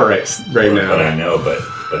kind of are right now. But I know, but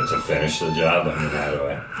to finish the job, I mean, how do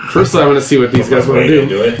I? First, I want to see what these guys want to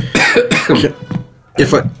do. it?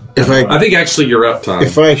 I think actually you're up, Tom.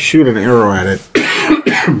 If I shoot an arrow at it,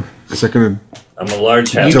 is that going to... I'm a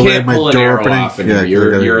large You head. can't my pull an door arrow opening? off, and Yeah,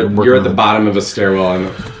 you're I'm working at on the it. bottom of a stairwell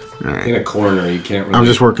and Right. in a corner. You can't really... I'm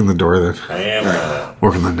just working the door then. I am.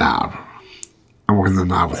 Working the knob. I'm working the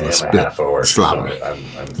knob with I a am a spit. half orc. Slobber. So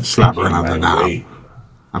I'm Slobbering on the knob. weight.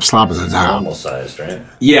 I'm slobbering the knob. Normal sized, right?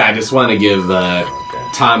 Yeah, I just want to give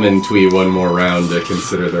Tom and Twee one more round to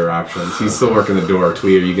consider their options. He's still working the door.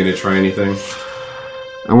 Twee, are you going to try anything?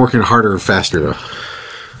 I'm working harder and faster though.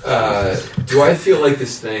 Do I feel like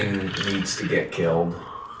this thing needs to get killed?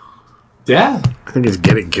 Yeah. I think it's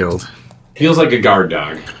getting killed. Feels like a guard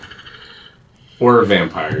dog. Or a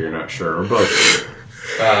vampire, you're not sure. Or both.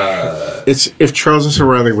 It's if Charles Nelson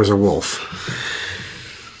Riley was a wolf.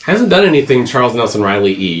 Hasn't done anything Charles Nelson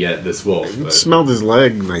Riley yet, this wolf. It But smelled his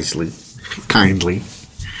leg nicely. Kindly.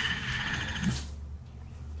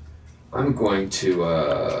 I'm going to,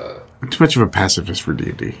 I'm too much of a pacifist for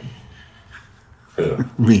D&D. Who?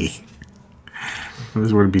 Me. I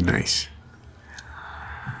just want to be nice.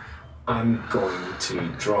 I'm going to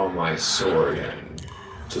draw my sword and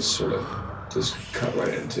just cut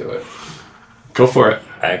right into it. go for it.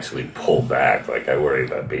 I actually pull back, like I worry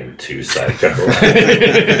about being too psycho.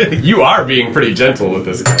 You are being pretty gentle with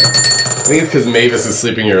this guy. I think it's because Mavis is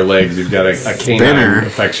sleeping your legs. You've got a canine Spinner.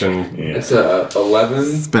 affection. Yeah. It's a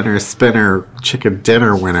 11. Spinner, chicken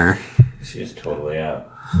dinner winner. She's totally out.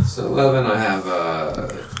 So 11, I have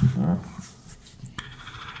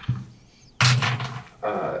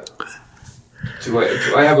do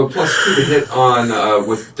I have a +2 to hit on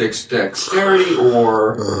with dexterity,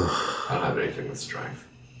 or I don't have anything with strength?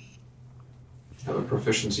 I have a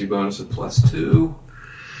proficiency bonus of +2.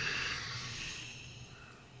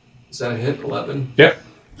 Is that a hit? 11? Yep.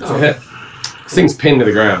 It's a hit. This thing's pinned to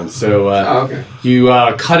the ground, so okay. you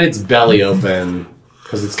cut its belly open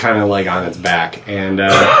because it's kind of like on its back, and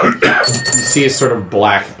you see a sort of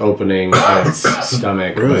black opening on its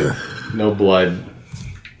stomach, but no blood.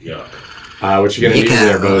 Yeah. What you gonna do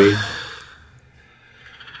there, Bodhi?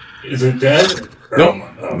 Is it dead? Nope.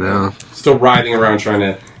 No. Still writhing around trying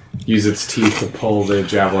to use its teeth to pull the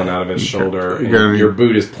javelin out of its shoulder. And gotta- your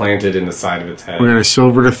boot is planted in the side of its head. We're going to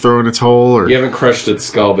silver to throw in its hole, or You haven't crushed its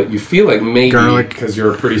skull, but you feel like maybe, Garlic. because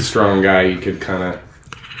you're a pretty strong guy, you could kind of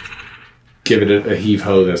give it a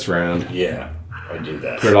heave-ho this round. Yeah, I do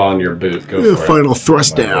that. Put it all in your boot. Go the for it. final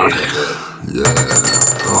thrust My down. weight is Yeah.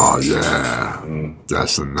 Oh yeah.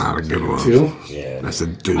 That's not a good one. 2. Yeah. That's a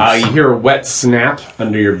deuce. You hear a wet snap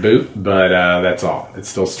under your boot, but that's all. It's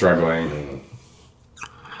still struggling.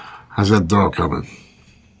 How's that door coming?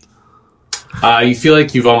 You feel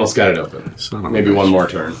like you've almost got it open. Son of a Maybe bitch. one more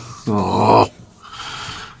turn. Oh.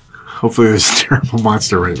 Hopefully there's a terrible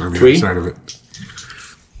monster right on the Twee? other side of it.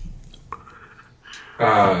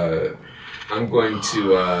 I'm going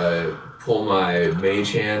to pull my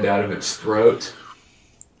mage hand out of its throat,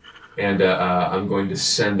 and I'm going to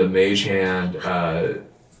send a mage hand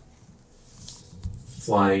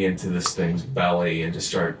flying into this thing's belly and just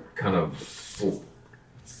start kind of...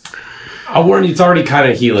 I'll warn you, it's already kind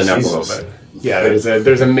of healing up a Jesus. little bit. Yeah,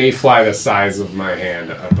 there's a mayfly the size of my hand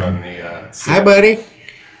up on the... Hi, buddy.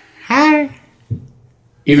 Hi.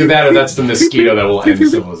 Either that or that's the mosquito that will end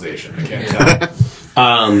civilization. I can't tell.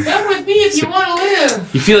 Come with me if you want to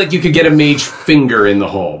live! You feel like you could get a mage finger in the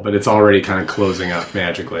hole, but it's already kind of closing up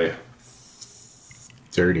magically.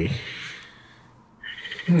 Dirty.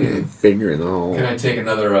 Finger in the hole. Can I take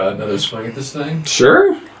another swing at this thing?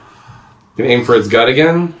 Sure. You can aim for its gut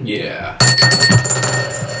again. Yeah.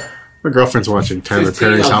 My girlfriend's watching Tyler 15,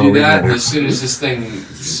 Perry's I'll do Halloween that. And Night. as soon as this thing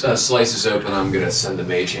slices open, I'm going to send the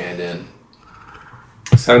mage hand in.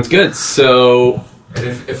 Sounds good. So And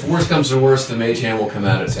if worse comes to worse, the mage hand will come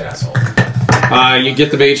out its asshole. you get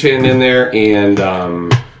the mage hand in there, and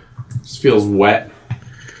just feels wet.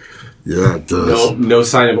 Yeah, it does. No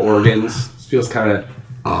sign of organs. Just feels kind of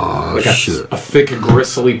like a thick,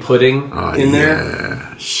 gristly pudding in there.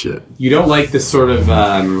 Yeah, shit. You don't like this sort of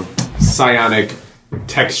psionic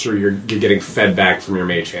texture you're getting fed back from your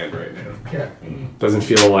mage hand right now. Yeah. Doesn't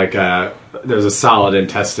feel like there's a solid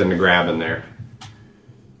intestine to grab in there.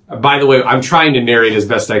 By the way, I'm trying to narrate as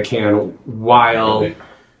best I can while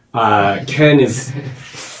Ken is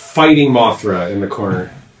fighting Mothra in the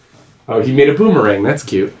corner. Oh, he made a boomerang. That's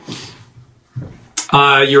cute.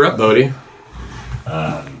 You're up, Bodhi.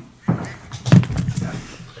 I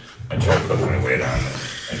try to put my weight on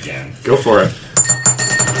it again. Go for it.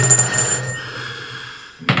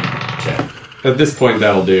 10. At this point,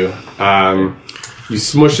 that'll do. You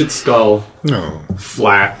smush its skull No.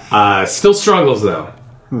 flat. Still struggles, though.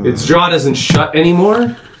 Its jaw doesn't shut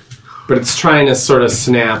anymore, but it's trying to sort of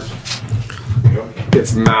snap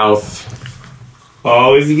its mouth.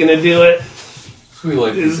 Oh, is he going to do it? We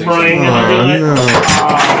like these Is things. Brian going to do it?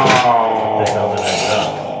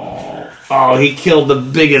 Oh, he killed the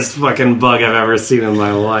biggest fucking bug I've ever seen in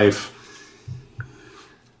my life.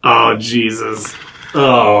 Oh, Jesus.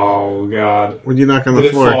 Oh, God. When you knock on the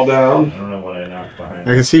Did it floor, fall down? I don't know what I knocked behind.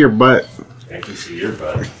 I can see your butt I can see your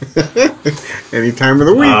butt. any time of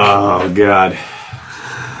the week. Oh, God.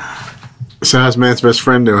 So how's Matt's best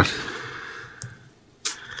friend doing?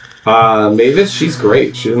 Mavis, she's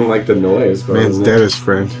great. She doesn't like the noise. But Matt's deadest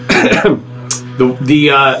friend.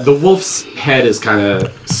 The wolf's head is kind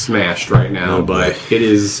of smashed right now, but it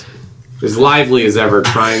is as lively as ever,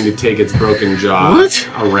 trying to take its broken jaw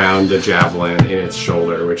around the javelin in its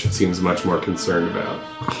shoulder, which it seems much more concerned about.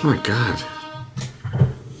 Oh my god.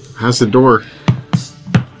 How's the door?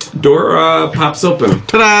 Door pops open.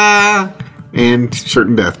 Ta-da! And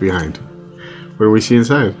certain death behind. What do we see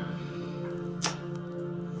inside?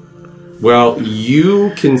 Well,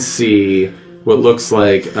 you can see what looks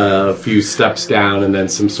like a few steps down and then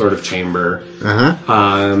some sort of chamber.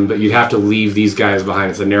 Uh-huh. But you'd have to leave these guys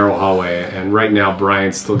behind. It's a narrow hallway, and right now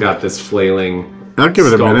Brian's still got this flailing, I'll give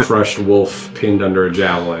it a minute. skull-crushed wolf pinned under a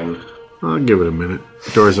javelin. I'll give it a minute.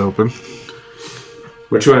 Door's open.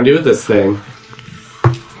 What you want to do with this thing?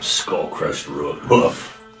 Skull crushed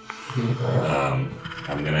wolf. I'm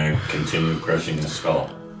gonna continue crushing the skull.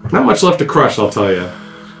 Not much left to crush, I'll tell you.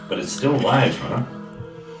 But it's still alive, huh?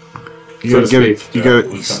 You So gotta to get it. speak. You We come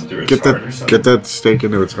through gotta its heart or get something? that stake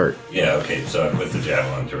into its heart. Yeah, okay, so I put the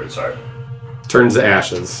javelin through its heart. Turns to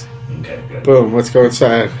ashes. Okay, good. Boom. Let's go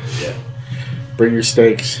inside. Yeah. Bring your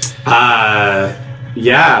stakes.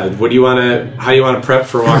 Yeah. What do you want to? How do you want to prep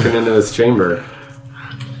for walking into this chamber?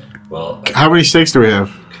 Well, How many stakes do we have?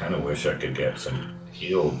 I kind of wish I could get some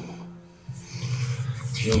heal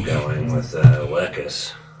going with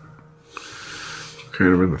Lekis.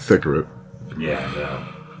 Kind of in the thick of it. Yeah,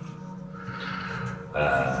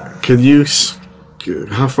 no. Can you?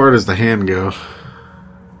 How far does the hand go?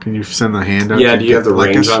 Can you send the hand out? Yeah. to Do you have get the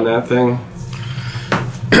range Lekis? on that thing?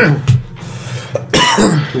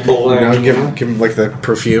 You know, give him like the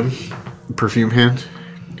perfume hand.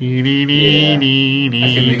 I can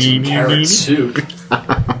make some carrot soup.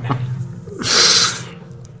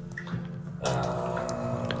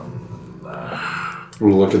 I'm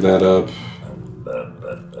gonna look at that up.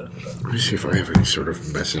 Let me see if I have any sort of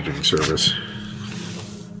messaging service.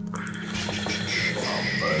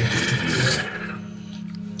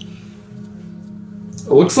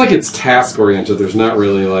 It looks like it's task oriented. There's not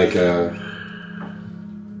really like a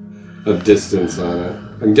distance on it.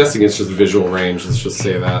 I'm guessing it's just visual range. Let's just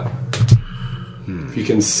say that. If you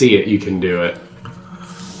can see it, you can do it.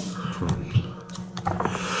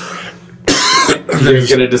 Are you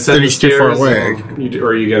gonna descend then the he's too far stairs, away. or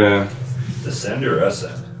are you gonna Descend or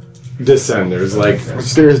ascend? descend? There's like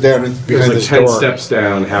Stairs down and there's behind like this 10 door. steps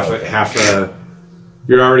down, half a.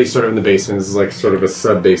 You're already sort of in the basement. This is like sort of a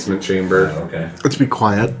sub basement chamber. Okay. Let's be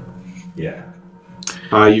quiet. Yeah.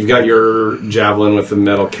 You've got your javelin with the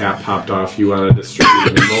metal cap popped off. You want to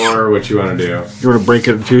distribute any more? What you want to do? You want to break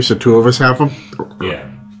it in two so two of us have them? Yeah.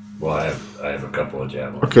 Well, I have a couple of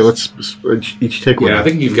javelins. Okay, let's each take one. Yeah, I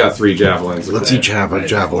think you've got 3 javelins. Let's each have I a have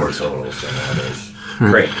javelin. 4 total, so now there's...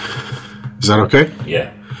 Great. Is that okay?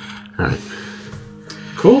 Yeah. All right.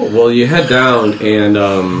 Cool. Well, you head down, and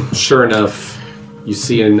sure enough, you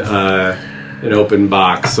see an open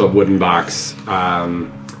box, a wooden box,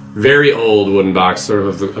 very old wooden box, sort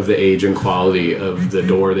of the age and quality of the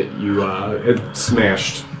door that you had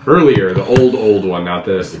smashed Earlier, the old one, not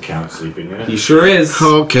Is the... the Count sleeping in it? He sure is.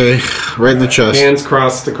 Okay, right in the chest. Hands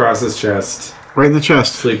crossed across his chest, Right in the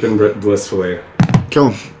chest. sleeping blissfully. Kill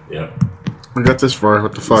him. Yep. I got this far.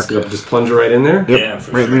 What the fuck? Just plunge it right in there? Yep. Yeah,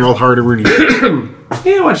 for right in sure. the old heart of Rooney.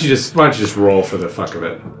 Yeah, why don't you just roll for the fuck of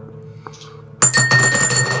it?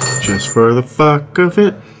 Just for the fuck of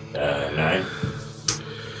it. 9.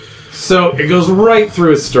 So it goes right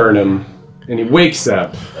through his sternum, and he wakes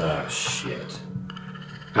up. Oh, shit.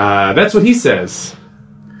 That's what he says.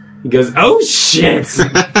 He goes, "Oh shit!"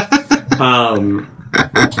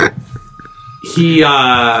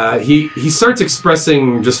 He starts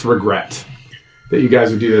expressing just regret that you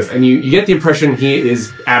guys would do this, and you get the impression he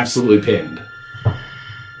is absolutely pinned.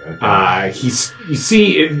 Okay. You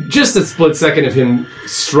see just a split second of him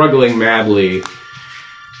struggling madly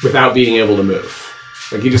without being able to move.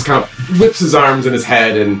 Like he just kind of whips his arms in his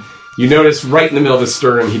head, and you notice right in the middle of his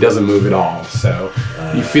sternum he doesn't move at all. So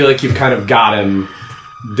you feel like you've kind of got him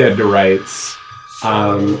dead to rights.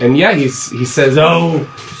 And yeah, he says,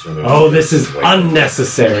 "Oh, this is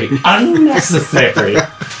unnecessary, unnecessary,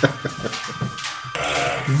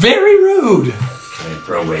 very rude." Can I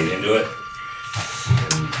throw weight into it?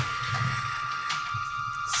 And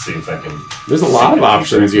see if I can... There's a lot of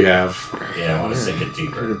options you have. Yeah, I want to sink it I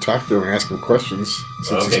deeper. can talk to him and ask him questions.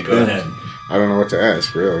 since Okay, he's go pinned. ahead. I don't know what to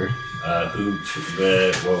ask, really.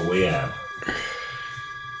 What we have?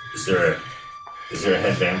 Is there a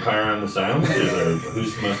head vampire on this island?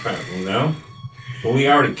 Who's the most powerful? No? Well, we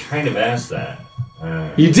already kind of asked that.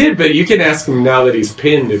 You did, but you can ask him now that he's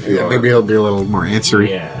pinned if you Yeah, want. maybe he'll be a little more answery.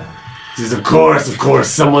 Yeah. He says, of course,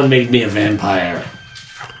 someone made me a vampire.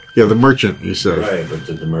 Yeah, the merchant, you said. Right, but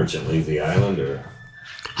did the merchant leave the island, or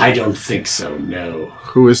I don't think so, no.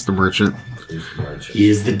 Who is the merchant? who's the merchant? He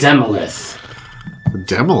is the Demolith. The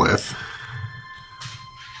Demolith?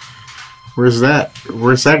 Where's that?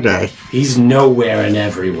 Where's that guy? He's nowhere and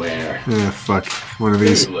everywhere. Ah, fuck. One of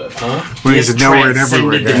these. Huh? One of these nowhere and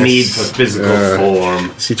everywhere Transcended the guys. need for physical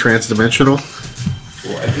form. Is he transdimensional?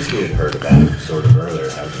 Well, I think we had heard about it sort of earlier,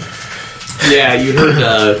 haven't we? Yeah, you heard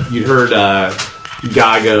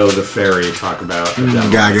Gago the fairy talk about the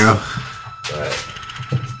Demolith. Gago.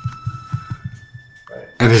 Right.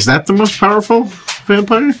 And is that the most powerful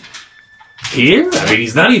vampire? Here? I mean,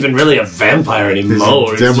 he's not even really a vampire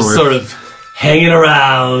anymore. He's just Demolith. sort of hanging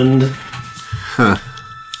around. Huh.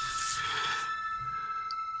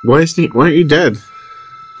 Why aren't you dead?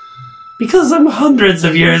 Because I'm hundreds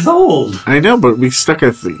of years old. I know, but he stuck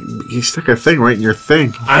a thing right in your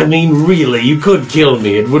thing. I mean, really, you could kill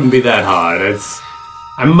me. It wouldn't be that hard.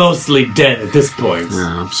 I'm mostly dead at this point. No,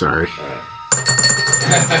 I'm sorry.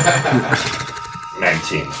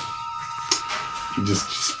 19. You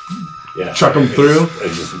just Yeah. Chuck 'em through? I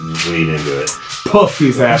just bleed into it puff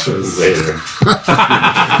these ashes. later.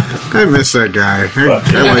 I miss that guy.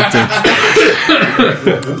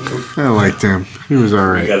 I liked him. He was We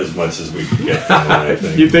alright. got as much as we could get from him, I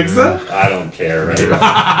think. You think so? I don't care. Right?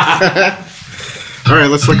 Alright,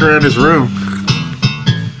 let's look around his room.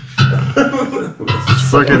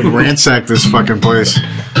 Let's fucking ransack this fucking place.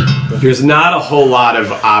 There's not a whole lot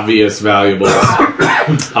of obvious valuables.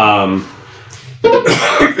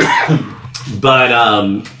 But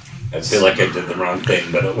I feel like I did the wrong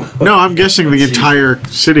thing, but it was. No, I'm guessing the entire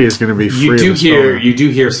city is going to be free. you of do this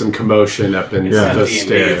hear storm. some commotion up in Yeah. the D&D if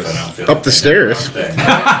stairs. I don't feel Up like the I did stairs? the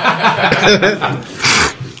wrong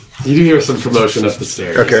thing. You do hear some commotion up the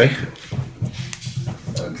stairs. Okay.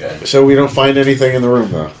 Okay. So we don't find anything in the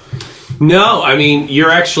room, though. No, I mean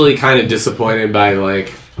you're actually kind of disappointed by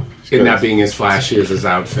it not being as flashy as his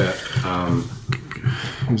outfit.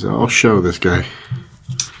 I'll show this guy.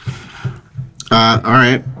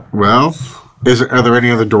 Alright. Well, are there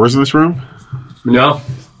any other doors in this room? No,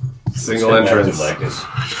 single entrance. Like us.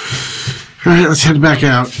 Alright, let's head back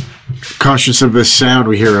out. Cautious of this sound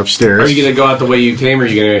we hear upstairs. Are you gonna go out the way you came, or are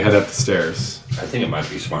you gonna head up the stairs? I think it might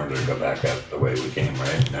be smarter to go back out the way we came,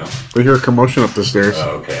 right? No? We hear a commotion up the stairs.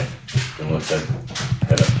 Oh, okay. Then let's head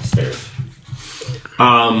up the stairs.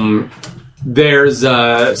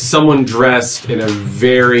 There's someone dressed in a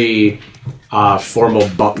very formal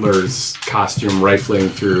butler's costume, rifling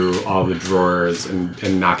through all the drawers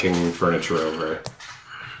and knocking furniture over.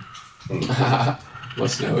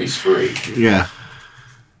 Must know he's free. Yeah.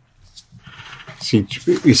 Is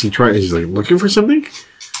he looking for something?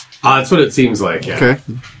 That's what it seems like, yeah. Okay.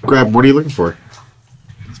 Grab, what are you looking for?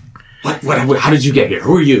 What? How did you get here?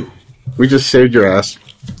 Who are you? We just saved your ass.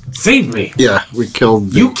 Save me! Yeah, we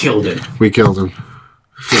killed You killed him. We killed him.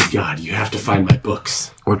 Good God, you have to find my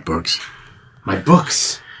books. What books? My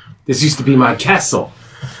books. This used to be my castle.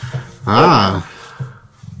 Ah.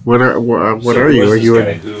 What are you? Are you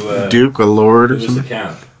a duke, a lord, or Who's the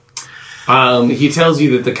something? count? He tells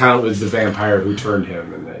you that the Count was the vampire who turned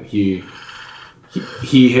him, and that he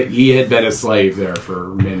had been a slave there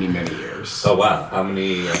for many, many years. Oh wow! How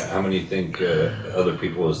many think other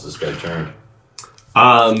people has this guy turned?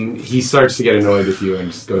 He starts to get annoyed with you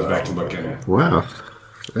and just goes back to looking. Wow.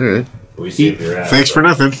 All right. We see if you're at. Thanks for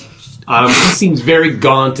nothing. He seems very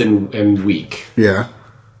gaunt and weak. Yeah.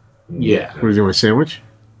 Yeah. What, do you want a sandwich?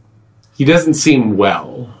 He doesn't seem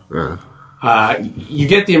well. You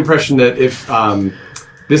get the impression that if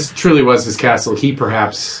this truly was his castle, he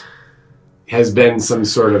perhaps has been some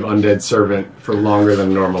sort of undead servant for longer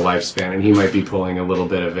than normal lifespan, and he might be pulling a little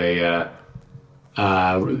bit of a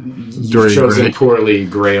chosen poorly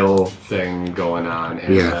grail thing going on.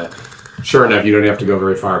 And sure enough, you don't have to go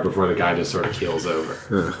very far before the guy just sort of keels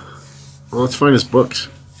over. Well, let's find his books.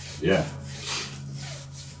 Yeah.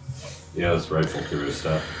 Yeah, let's rifle through his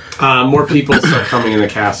stuff. More people start coming in the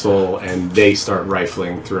castle, and they start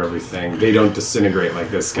rifling through everything. They don't disintegrate like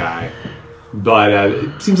this guy. But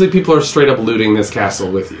it seems like people are straight up looting this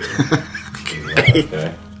castle with you.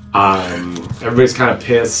 Okay. Everybody's kind of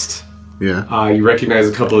pissed. Yeah. You recognize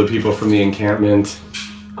a couple of people from the encampment.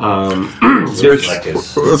 Let's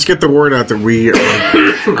get the word out that we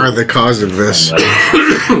are the cause of this.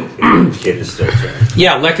 Kid is still turned.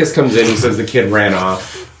 Yeah, Lekis comes in. He says the kid ran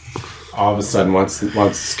off. All of a sudden, wants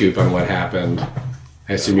to scoop on what happened.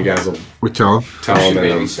 I assume you guys will tell him.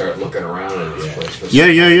 Maybe start looking around in this place. Yeah.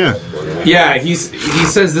 Yeah, he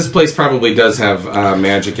says this place probably does have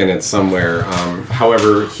magic in it somewhere.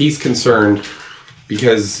 However, he's concerned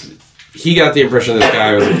because he got the impression this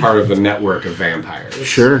guy was a part of a network of vampires.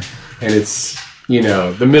 Sure. And it's, the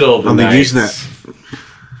middle of the night. On the Usenet.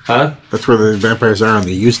 Huh? That's where the vampires are, on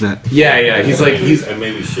the Usenet. Yeah. He's like, I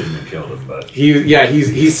maybe shouldn't have killed him, but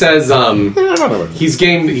he says he's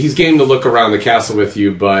game to look around the castle with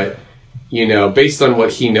you, but based on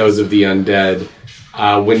what he knows of the undead,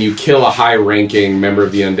 when you kill a high-ranking member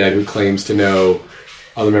of the undead who claims to know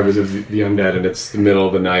other members of the undead, and it's the middle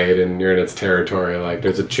of the night and you're in its territory, like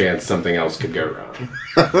there's a chance something else could go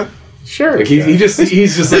wrong. Sure. Like he's just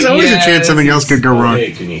there's like, always a chance something else could go wrong.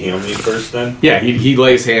 Hey, can you heal me first then? Yeah, he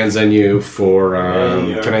lays hands on you for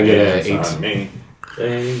can I get an 8? On me.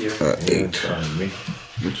 8 on me.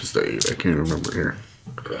 Which is the 8? I can't remember here.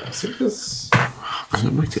 So this Is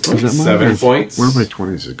that my 7 points. Where are my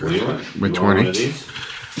 20s go? My You want one of 20. these?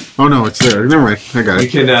 Oh no, it's there. Never mind. I got You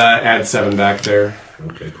it. can add 7 back there.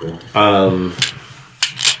 Okay, cool. And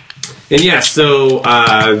yeah, so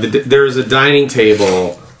there's a dining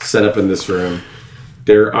table set up in this room.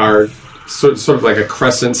 There are sort of like a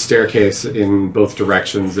crescent staircase in both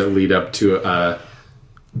directions that lead up to a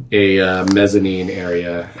mezzanine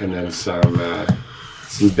area, and then some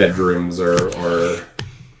bedrooms or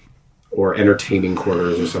entertaining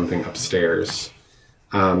quarters or something upstairs.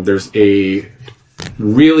 There's a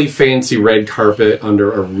really fancy red carpet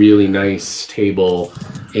under a really nice table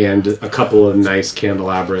and a couple of nice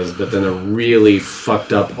candelabras, but then a really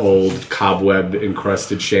fucked up old cobweb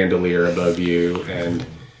encrusted chandelier above you. And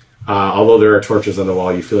although there are torches on the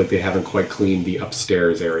wall, you feel like they haven't quite cleaned the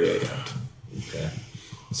upstairs area yet. Okay.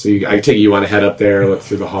 So I take it you want to head up there, look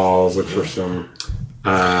through the halls, look for some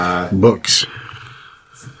books.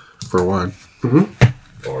 For one.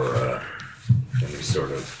 Mm-hmm. Or any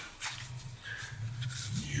sort of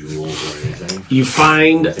jewels or anything. You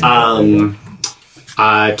find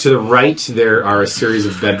to the right there are a series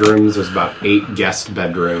of bedrooms. There's about 8 guest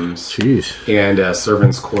bedrooms. Jeez. And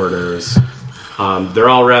servants' quarters. They're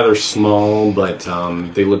all rather small, but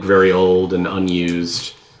they look very old and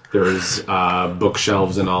unused. There's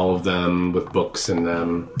bookshelves in all of them with books in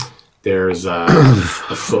them. There's a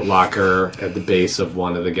footlocker at the base of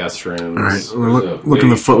one of the guest rooms. All right, we'll look in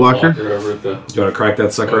the footlocker. Do you want to crack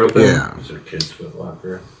that sucker open? Yeah. Is there a kid's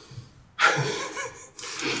footlocker?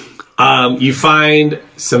 You find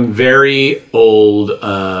some very old,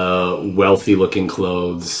 wealthy-looking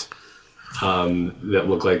clothes that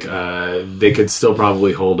look like they could still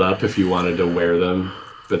probably hold up if you wanted to wear them,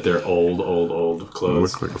 but they're old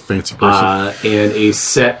clothes. Look like a fancy person. And a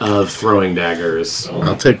set of throwing daggers.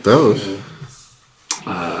 I'll take those.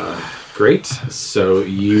 Great. So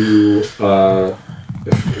you, if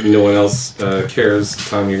no one else cares,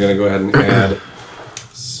 Tom, you're going to go ahead and add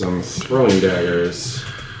some throwing daggers.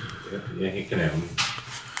 Yeah, he can have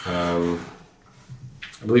them.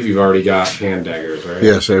 I believe you've already got hand daggers, right?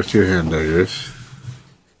 Yes, I have 2 hand daggers.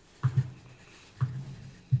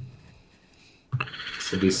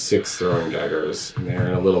 So it'd be 6 throwing daggers, and they're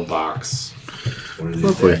in a little box. What are these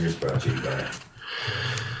Lovely. daggers brought to you by?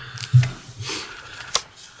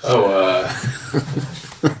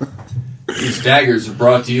 These daggers are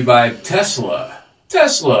brought to you by Tesla.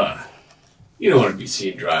 Tesla! You don't want to be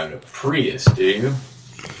seen driving a Prius, do you?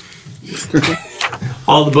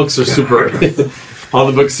 All the books are super. All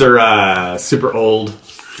the books are super old.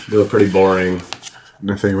 They're pretty boring.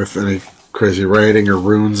 Nothing with any crazy writing or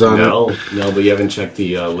runes on it. No, but you haven't checked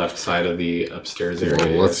the left side of the upstairs area.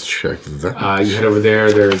 Well, let's check that. You head over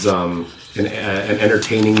there. There's an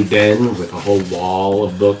entertaining den with a whole wall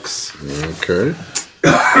of books. Okay.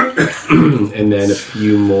 And then a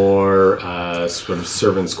few more sort of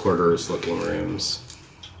servants' quarters looking rooms.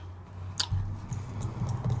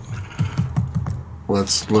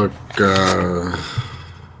 Let's look. Yeah,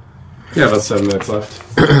 about 7 minutes left.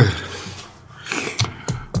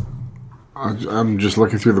 I'm just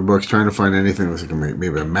looking through the books, trying to find anything that's like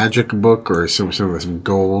maybe a magic book or some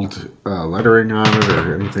gold lettering on it,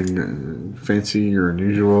 or anything fancy or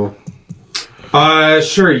unusual.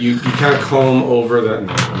 Sure. You kind of comb over that.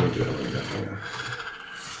 No, let me do that.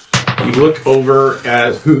 You look over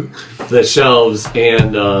at the shelves,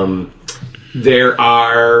 and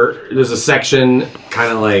there's a section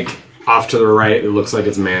kind of like off to the right. It looks like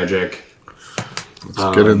it's magic.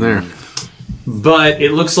 Let's get in there. But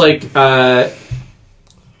it looks like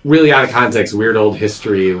really out of context, weird old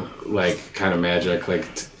history, like kind of magic, like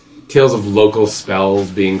tales of local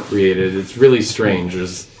spells being created. It's really strange.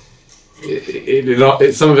 Some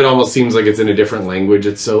of it almost seems like it's in a different language.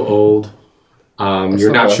 It's so old.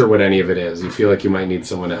 You're not sure what any of it is. You feel like you might need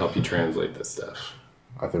someone to help you translate this stuff.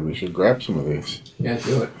 I think we should grab some of these. Yeah,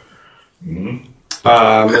 do it. Mm-hmm.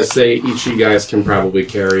 Let's say each of you guys can probably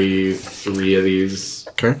carry 3 of these.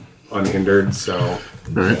 Okay. Unhindered, so all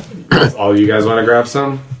right. All you guys want to grab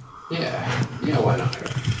some? Yeah, why not?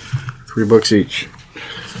 3 books each.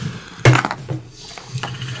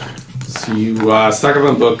 So you stock up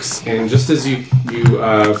on books, and just as you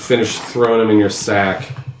finish throwing them in your sack,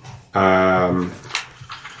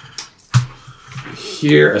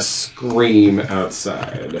 hear a scream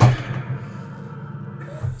outside.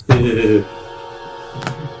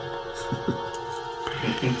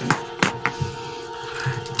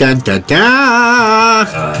 Dun, dun, dun.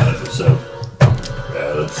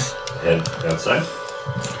 Let's head outside.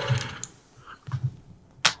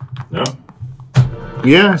 No?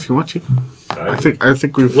 Yeah, if you want to. I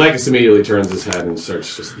think we've. Legus immediately turns his head and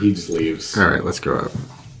he just leaves. All right, let's go out.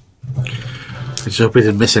 I just hope we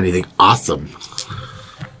didn't miss anything awesome.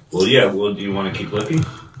 Well, yeah. Well, do you want to keep looking?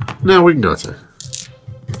 No, we can go outside.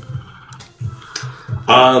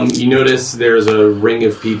 You notice there's a ring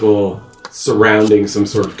of people surrounding some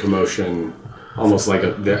sort of commotion, almost like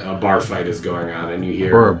a bar fight is going on, and you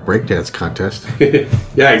hear... Or a breakdance contest.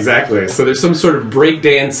 Yeah, exactly. So there's some sort of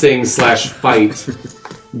breakdancing / fight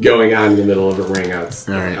going on in the middle of a ring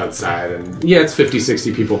outside. And yeah, it's 50,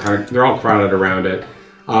 60 people, they're all crowded around it.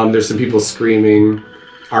 There's some people screaming,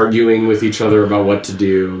 arguing with each other about what to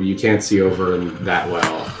do. You can't see over that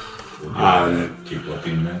well. Keep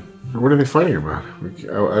looking, man. What are they fighting about?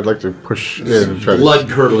 I'd like to push in and try to...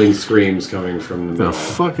 Blood-curdling screams coming from the middle. The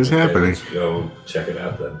fuck is happening? Let's go check it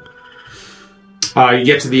out then. You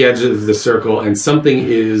get to the edge of the circle, and something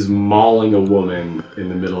is mauling a woman in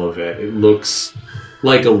the middle of it. It looks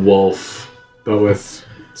like a wolf, but with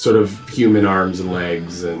sort of human arms and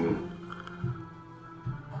legs. And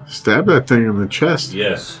stab that thing in the chest.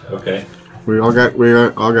 Yes. Okay. We all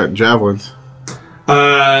got javelins.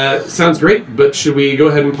 Sounds great, but should we go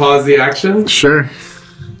ahead and pause the action? Sure.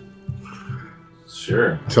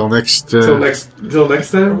 Till next time. Till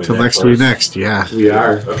next week. Next, yeah. We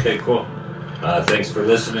are. Okay, cool. Thanks for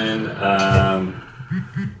listening.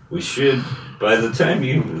 We should, by the time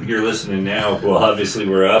you're listening now, well, obviously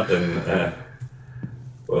we're up, and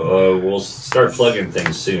we'll start plugging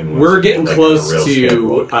things soon. We're getting close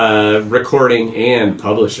to recording and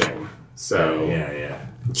publishing. So yeah.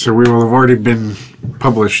 So we will have already been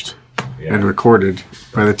published and recorded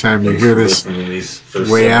by the time you hear this.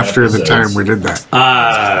 Way after the time we did that.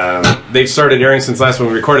 They've started airing since last when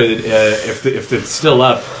we recorded it. If it's still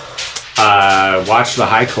up, watch The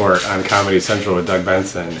High Court on Comedy Central with Doug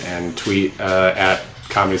Benson and tweet at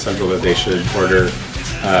Comedy Central that they should order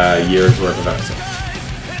year's worth of episodes.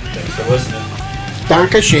 Thanks for listening.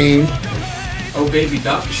 Dankeschön. Oh, baby,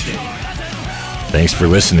 Dankeschön. Thanks for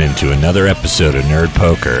listening to another episode of Nerd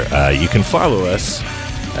Poker. You can follow us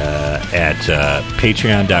at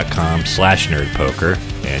patreon.com/nerdpoker,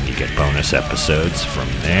 and you get bonus episodes from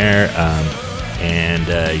there. And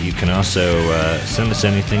you can also send us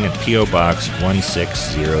anything at P.O. Box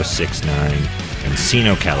 16069,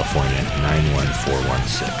 Encino, California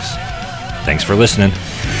 91416. Thanks for listening.